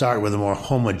to start with a more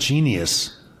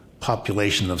homogeneous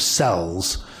population of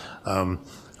cells,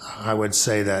 I would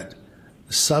say that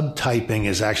subtyping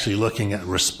is actually looking at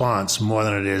response more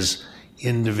than it is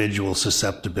individual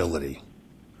susceptibility.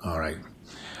 All right.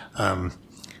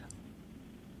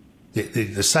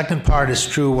 The second part is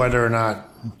true whether or not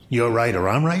you're right or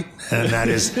I'm right, and that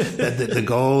is that the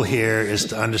goal here is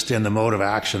to understand the mode of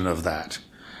action of that.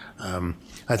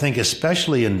 I think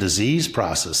especially in disease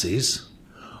processes,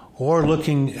 or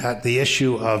looking at the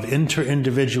issue of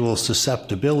inter-individual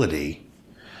susceptibility,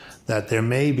 that there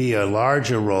may be a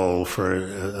larger role for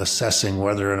assessing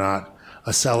whether or not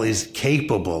a cell is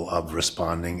capable of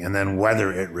responding, and then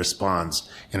whether it responds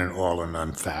in an all or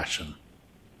none fashion.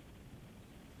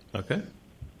 Okay.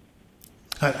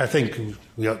 I think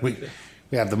we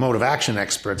have the mode of action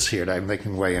experts here that they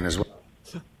can weigh in as well.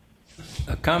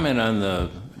 A comment on the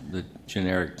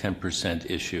generic 10%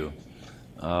 issue.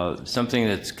 Something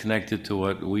that's connected to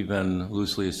what we've been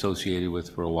loosely associated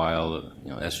with for a while,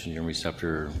 estrogen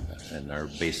receptor and our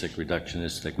basic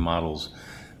reductionistic models.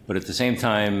 But at the same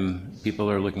time, people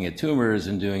are looking at tumors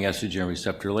and doing estrogen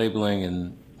receptor labeling,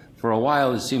 and for a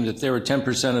while it seemed that there were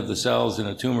 10% of the cells in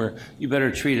a tumor, you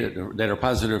better treat it, that are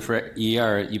positive for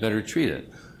ER, you better treat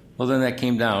it. Well, then that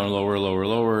came down lower, lower,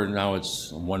 lower, and now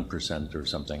it's 1% or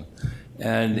something.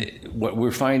 And what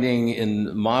we're finding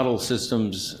in model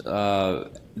systems,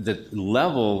 that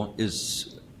level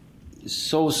is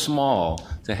so small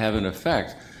to have an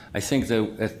effect. I think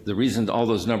that the reason all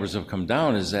those numbers have come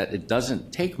down is that it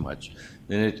doesn't take much.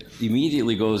 And it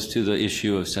immediately goes to the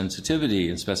issue of sensitivity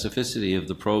and specificity of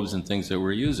the probes and things that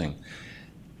we're using.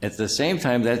 At the same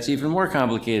time, that's even more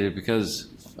complicated because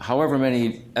however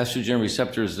many estrogen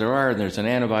receptors there are, and there's an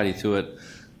antibody to it,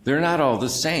 they're not all the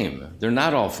same. They're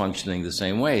not all functioning the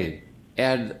same way.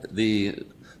 Add the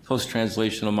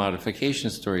post-translational modification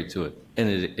story to it, and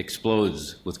it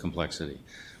explodes with complexity.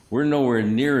 We're nowhere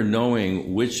near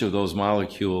knowing which of those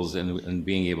molecules and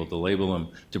being able to label them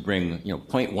to bring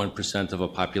 0.1% of a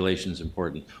population is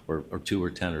important, or 2 or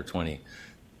 10 or 20.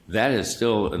 That is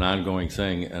still an ongoing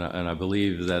thing, and I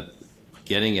believe that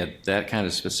getting at that kind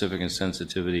of specific and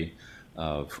sensitivity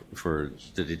for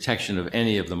the detection of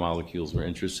any of the molecules we're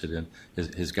interested in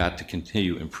has got to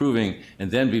continue improving and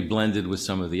then be blended with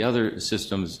some of the other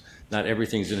systems. Not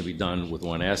everything's going to be done with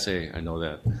one assay, I know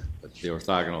that, but the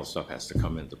orthogonal stuff has to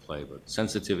come into play. But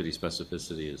sensitivity,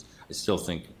 specificity is, I still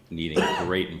think, needing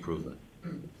great improvement.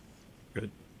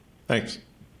 Good. Thanks.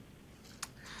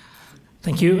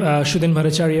 Thank you. Shudin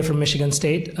Bhattacharya from Michigan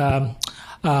State.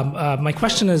 My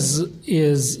question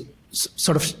is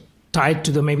sort of tied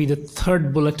to maybe the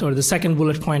third bullet or the second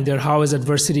bullet point there. How is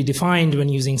adversity defined when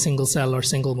using single cell or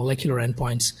single molecular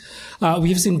endpoints?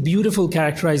 We've seen beautiful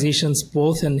characterizations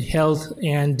both in health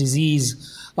and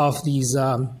disease of these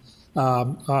Seurat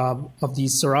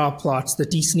plots, the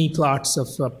T-SNE plots of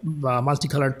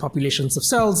multicolored populations of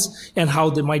cells and how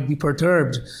they might be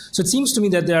perturbed. So it seems to me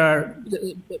that they are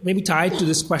maybe tied to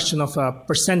this question of a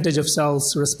percentage of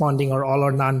cells responding or all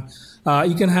or none.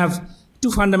 You can have two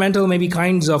fundamental maybe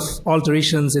kinds of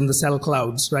alterations in the cell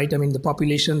clouds, right? I mean, the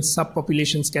populations,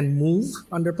 subpopulations can move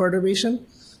under perturbation,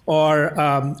 or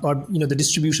the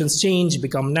distributions change,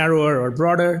 become narrower or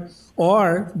broader,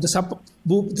 or the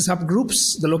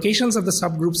subgroups, the locations of the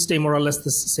subgroups stay more or less the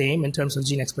same in terms of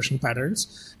gene expression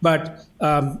patterns, but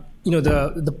the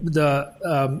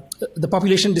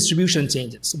population distribution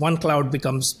changes. One cloud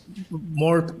becomes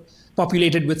more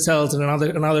populated with cells, and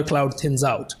another cloud thins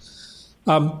out.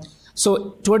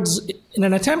 So in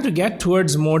an attempt to get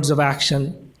towards modes of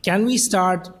action, can we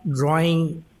start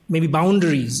drawing maybe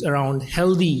boundaries around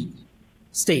healthy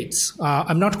states?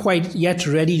 I'm not quite yet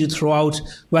ready to throw out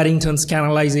Waddington's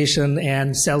canalization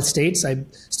and cell states. I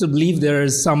still believe there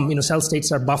is some, cell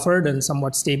states are buffered and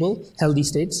somewhat stable, healthy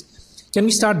states. Can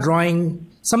we start drawing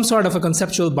some sort of a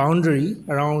conceptual boundary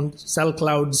around cell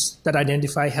clouds that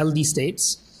identify healthy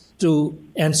states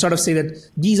and sort of say that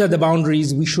these are the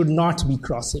boundaries we should not be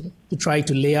crossing, to try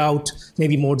to lay out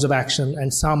maybe modes of action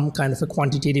and some kind of a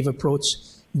quantitative approach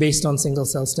based on single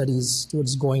cell studies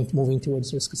towards moving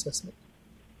towards risk assessment?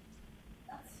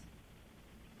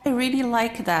 I really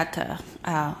like that.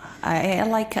 I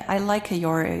like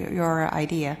your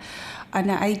idea,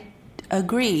 and I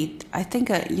agree. I think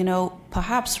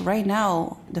perhaps right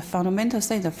now the fundamental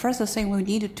thing, the first thing we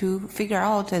need to figure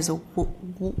out is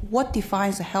what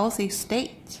defines a healthy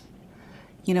state.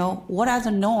 What are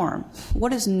the norms?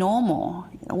 What is normal?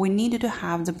 We need to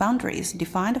have the boundaries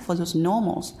defined for those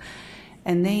normals.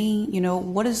 And then,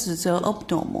 what is the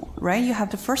abnormal, right? You have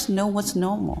to first know what's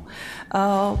normal.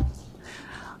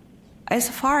 As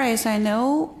far as I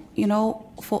know,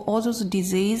 for all those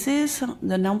diseases,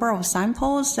 the number of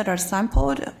samples that are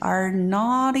sampled are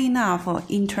not enough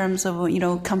in terms of,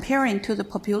 comparing to the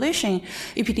population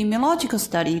epidemiological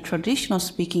study, traditional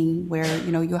speaking, where,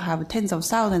 you have tens of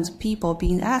thousands of people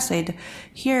being assayed.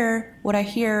 Here, what I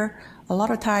hear a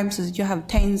lot of times is you have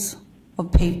tens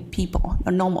of people,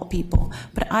 normal people.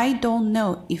 But I don't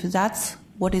know if that's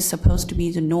what is supposed to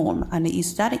be the norm, and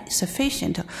is that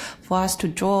sufficient for us to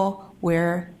draw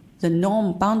where the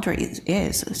norm boundary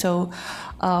is. So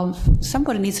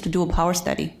somebody needs to do a power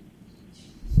study.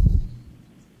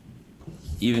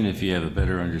 Even if you have a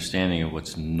better understanding of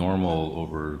what's normal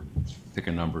over, pick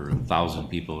a number, 1,000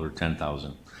 people or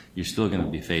 10,000, you're still going to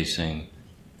be facing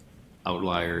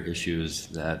outlier issues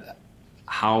that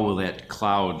how will that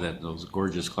cloud, those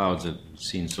gorgeous clouds that we've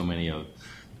seen so many of,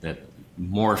 that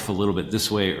morph a little bit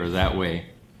this way or that way,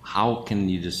 how can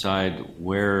you decide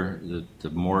where the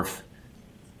morph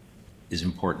is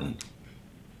important?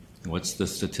 What's the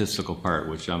statistical part,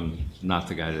 which I'm not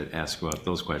the guy to ask about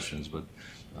those questions, but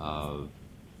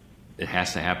it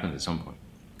has to happen at some point.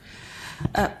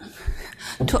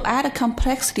 To add a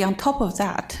complexity on top of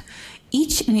that,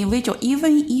 each individual,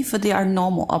 even if they are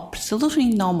normal, absolutely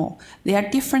normal, they are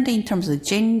different in terms of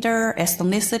gender,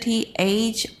 ethnicity,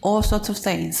 age, all sorts of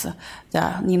things. The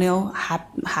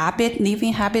habit,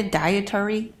 living habit,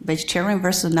 dietary, vegetarian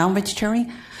versus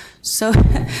non-vegetarian. So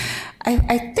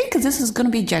I think this is going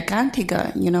to be gigantic.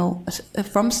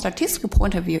 From statistical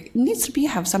point of view, it needs to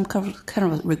have some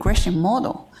kind of regression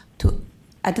model to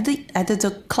at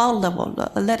the cloud level.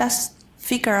 Let us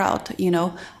figure out,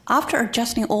 after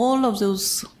adjusting all of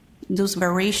those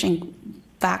variation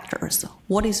factors,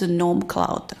 what is the norm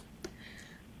cloud?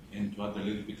 And to add a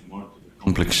little bit more to the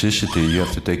complexity, you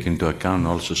have to take into account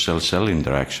also cell-cell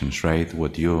interactions, right?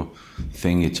 What you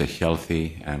think it's a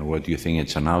healthy and what you think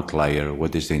it's an outlier,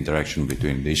 what is the interaction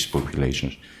between these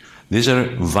populations? These are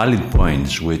valid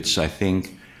points which I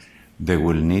think they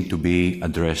will need to be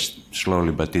addressed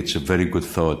slowly, but it's a very good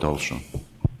thought also.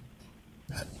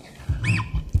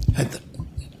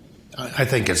 I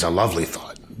think it's a lovely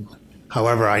thought.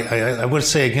 However, I would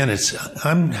say again,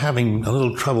 I'm having a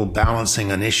little trouble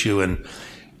balancing an issue and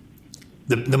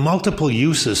the multiple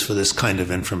uses for this kind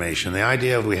of information. The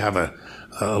idea of we have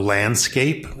a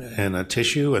landscape and a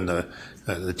tissue, and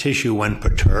the tissue, when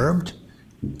perturbed,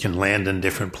 can land in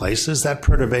different places. That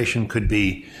perturbation could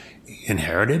be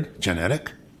inherited,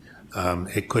 genetic.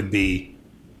 It could be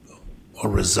a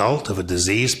result of a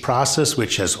disease process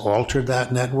which has altered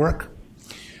that network.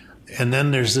 And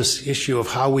then there's this issue of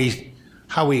how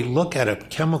we look at a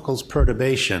chemicals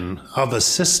perturbation of a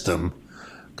system,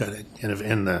 kind of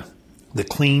in the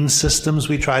clean systems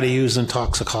we try to use in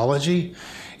toxicology,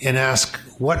 and ask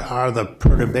what are the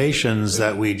perturbations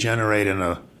that we generate in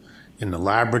the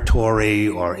laboratory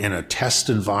or in a test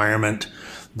environment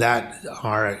that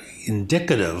are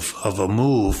indicative of a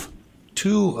move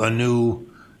to a new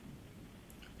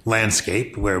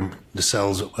landscape where the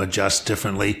cells adjust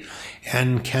differently,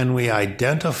 and can we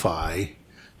identify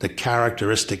the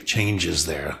characteristic changes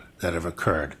there that have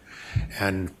occurred?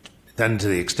 And then to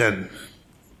the extent,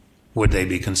 would they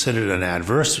be considered an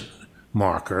adverse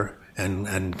marker,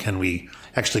 and can we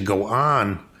actually go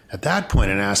on at that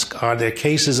point and ask, are there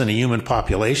cases in a human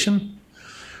population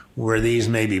where these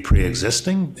may be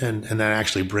pre-existing, and then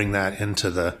actually bring that into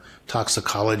the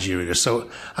toxicology reader? So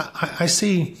I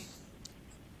see,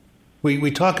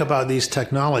 we talk about these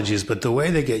technologies, but the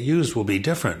way they get used will be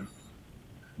different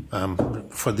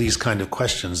for these kind of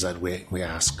questions that we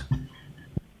ask.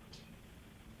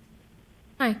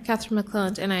 Hi, Catherine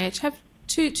McClelland, NIH. I have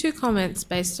two comments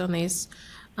based on these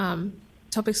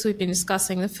topics we've been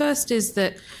discussing. The first is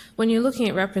that when you're looking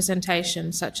at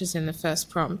representation, such as in the first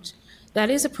prompt, that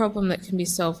is a problem that can be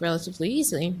solved relatively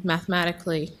easily,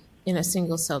 mathematically, in a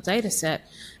single cell data set.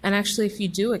 And actually, if you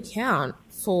do account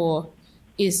for,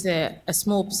 is there a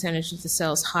small percentage of the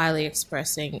cells highly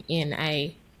expressing in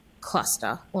a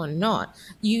cluster or not,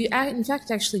 you in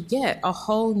fact actually get a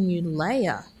whole new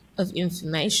layer of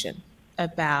information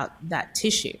about that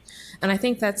tissue. And I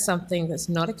think that's something that's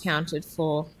not accounted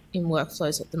for in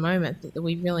workflows at the moment that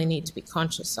we really need to be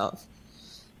conscious of.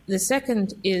 The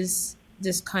second is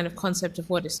this kind of concept of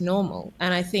what is normal.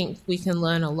 And I think we can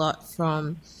learn a lot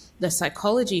from the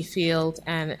psychology field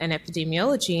and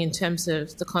epidemiology in terms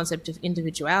of the concept of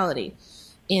individuality,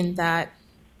 in that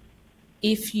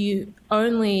if you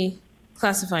only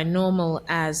classify normal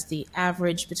as the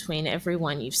average between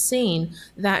everyone you've seen,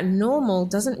 that normal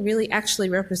doesn't really actually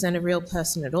represent a real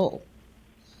person at all.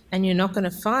 And you're not going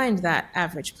to find that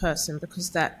average person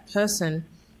because that person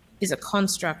is a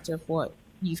construct of what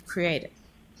you've created.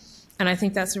 And I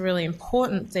think that's a really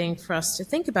important thing for us to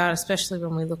think about, especially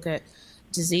when we look at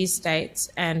disease states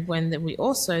and when we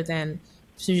also then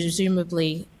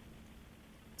presumably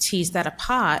tease that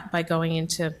apart by going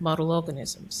into model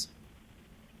organisms.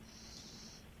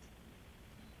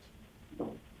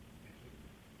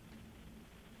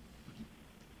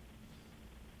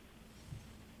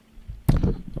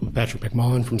 Patrick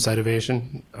McMullen from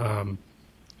ScitoVation.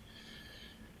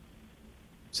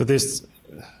 So this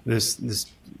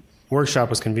workshop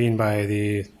was convened by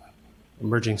the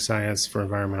Emerging Science for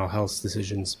Environmental Health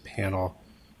Decisions panel.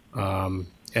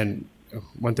 And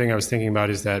one thing I was thinking about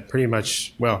is that pretty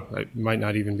much, well, it might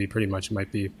not even be pretty much, it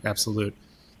might be absolute,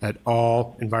 that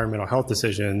all environmental health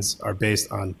decisions are based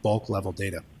on bulk level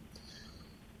data.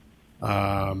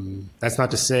 That's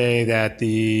not to say that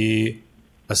the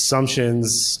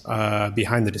assumptions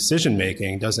behind the decision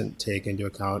making doesn't take into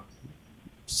account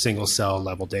single cell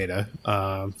level data.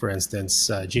 For instance,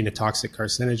 genotoxic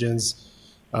carcinogens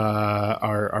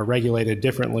are regulated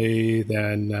differently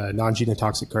than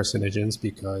non-genotoxic carcinogens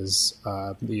because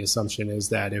the assumption is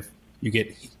that if you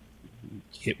get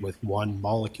hit with one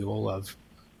molecule of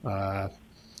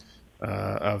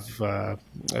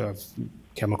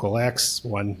chemical X,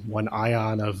 one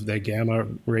ion of the gamma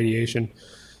radiation,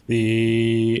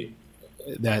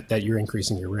 that you're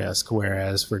increasing your risk.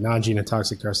 Whereas for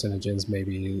non-genotoxic carcinogens,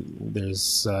 maybe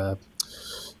there's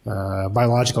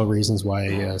biological reasons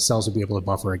why cells would be able to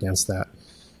buffer against that.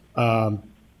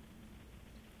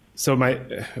 So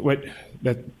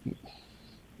that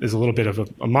is a little bit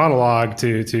of a monologue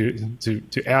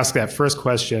to ask that first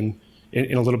question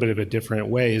in a little bit of a different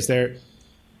way. Is there,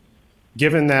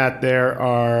 given that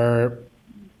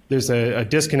there's a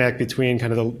disconnect between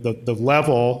kind of the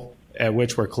level at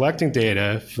which we're collecting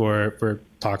data for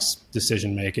tox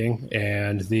decision making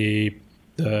and the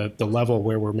level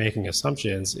where we're making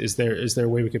assumptions, is there a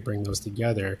way we could bring those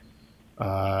together,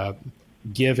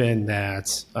 given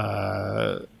that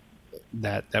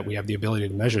that we have the ability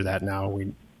to measure that now?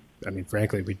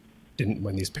 Frankly, we didn't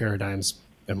when these paradigms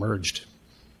emerged.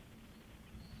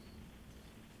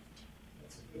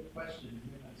 That's a good question.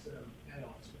 We're not sort of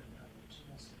panelists, but she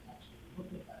wants to actually look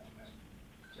at that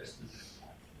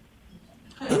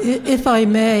question. If I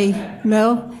may,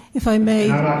 Mel, if I may.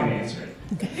 And I'm not going to answer it.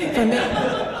 Okay. If I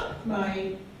may,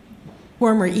 my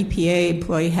former EPA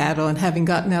employee hat on, having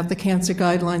gotten out the cancer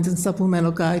guidelines and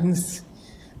supplemental guidance.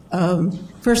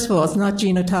 First of all, it's not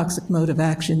genotoxic mode of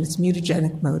action, it's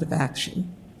mutagenic mode of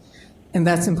action. And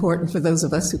that's important for those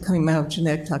of us who come out of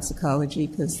genetic toxicology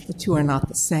because the two are not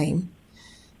the same.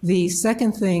 The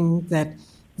second thing, that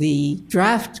the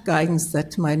draft guidance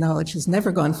that, to my knowledge, has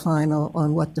never gone final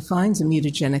on what defines a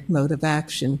mutagenic mode of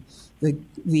action, the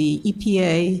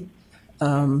EPA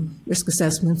risk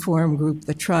assessment forum group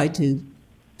that tried to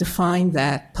define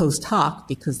that post hoc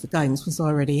because the guidance was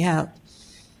already out,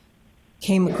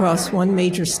 came across one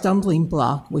major stumbling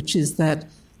block, which is that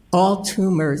all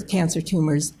tumors, cancer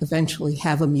tumors, eventually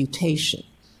have a mutation.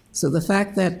 So the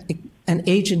fact that an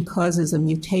agent causes a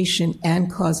mutation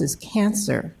and causes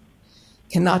cancer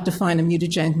cannot define a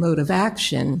mutagenic mode of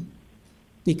action,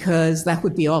 because that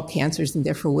would be all cancers and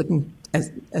therefore wouldn't,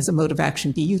 as a mode of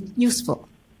action, be useful.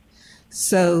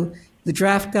 So the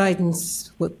draft guidance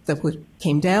that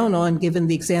came down on, given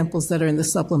the examples that are in the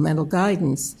supplemental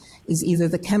guidance, is either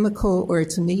the chemical or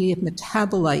its immediate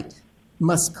metabolite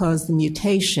must cause the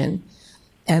mutation.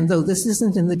 And though this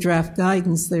isn't in the draft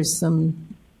guidance, there's some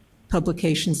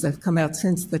publications that have come out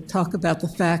since that talk about the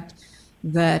fact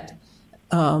that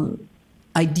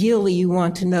ideally you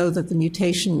want to know that the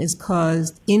mutation is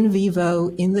caused in vivo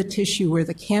in the tissue where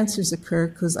the cancers occur,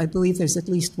 because I believe there's at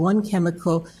least one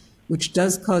chemical which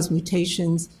does cause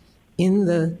mutations in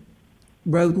the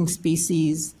rodent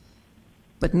species,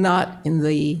 but not in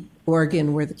the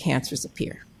organ where the cancers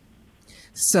appear.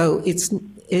 So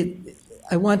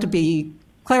I want to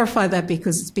clarify that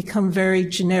because it's become very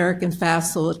generic and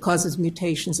facile. It causes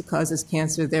mutations, it causes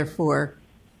cancer, therefore,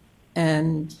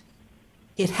 and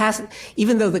it hasn't,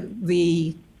 even though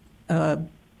the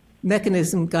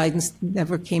mechanism guidance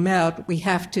never came out, we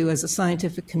have to, as a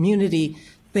scientific community,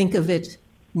 think of it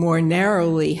more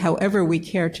narrowly. However we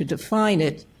care to define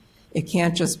it, it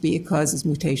can't just be it causes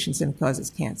mutations and it causes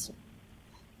cancer.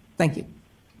 Thank you.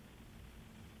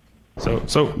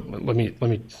 So let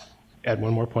me add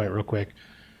one more point real quick.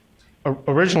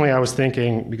 Originally, I was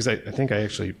thinking, because I think I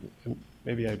actually,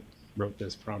 maybe I wrote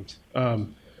this prompt,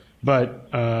 but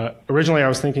originally I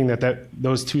was thinking that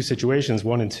those two situations,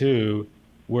 1 and 2,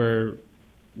 were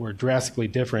drastically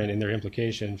different in their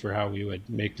implication for how we would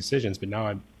make decisions. But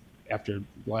now, after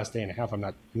the last day and a half, I'm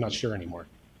not sure anymore.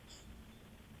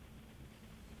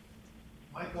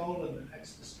 My goal in the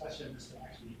next discussion is to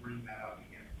actually bring that up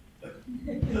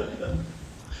again.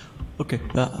 Okay,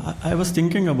 I was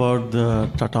thinking about the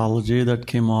tautology that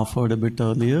came offered a bit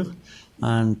earlier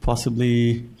and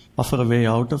possibly offer a way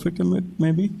out of it a bit,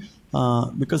 maybe.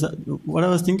 Because what I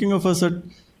was thinking of was that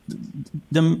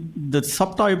the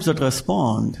subtypes that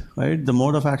respond, right, the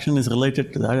mode of action is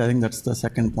related to that. I think that's the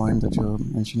second point that you're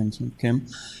mentioning, Kim,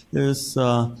 is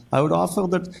I would offer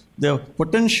that the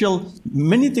potential,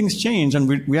 many things change, and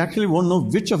we actually won't know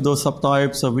which of those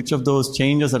subtypes or which of those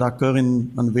changes that occur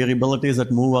and variabilities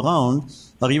that move around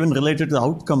are even related to the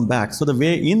outcome back. So the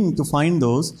way in to find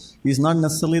those is not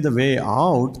necessarily the way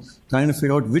out, trying to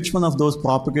figure out which one of those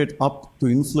propagate up to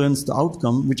influence the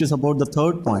outcome, which is about the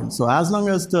third point. So as long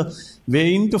as the the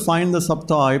way in to find the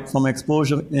subtype from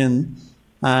exposure in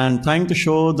and trying to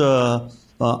show the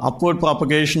upward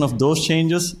propagation of those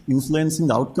changes influencing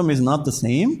the outcome is not the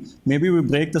same, maybe we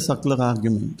break the circular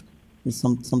argument. It's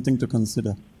something to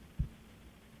consider.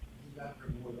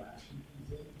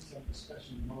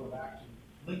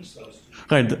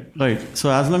 Right. So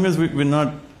as long as we're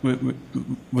not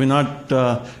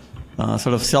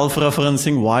sort of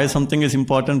self-referencing why something is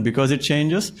important because it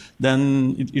changes,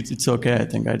 then it's okay. I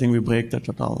think we break the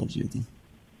tautology. I think.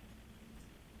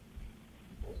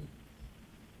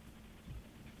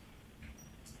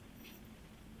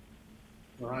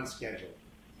 We're on schedule.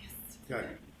 Yes. Good.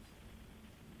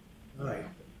 All right.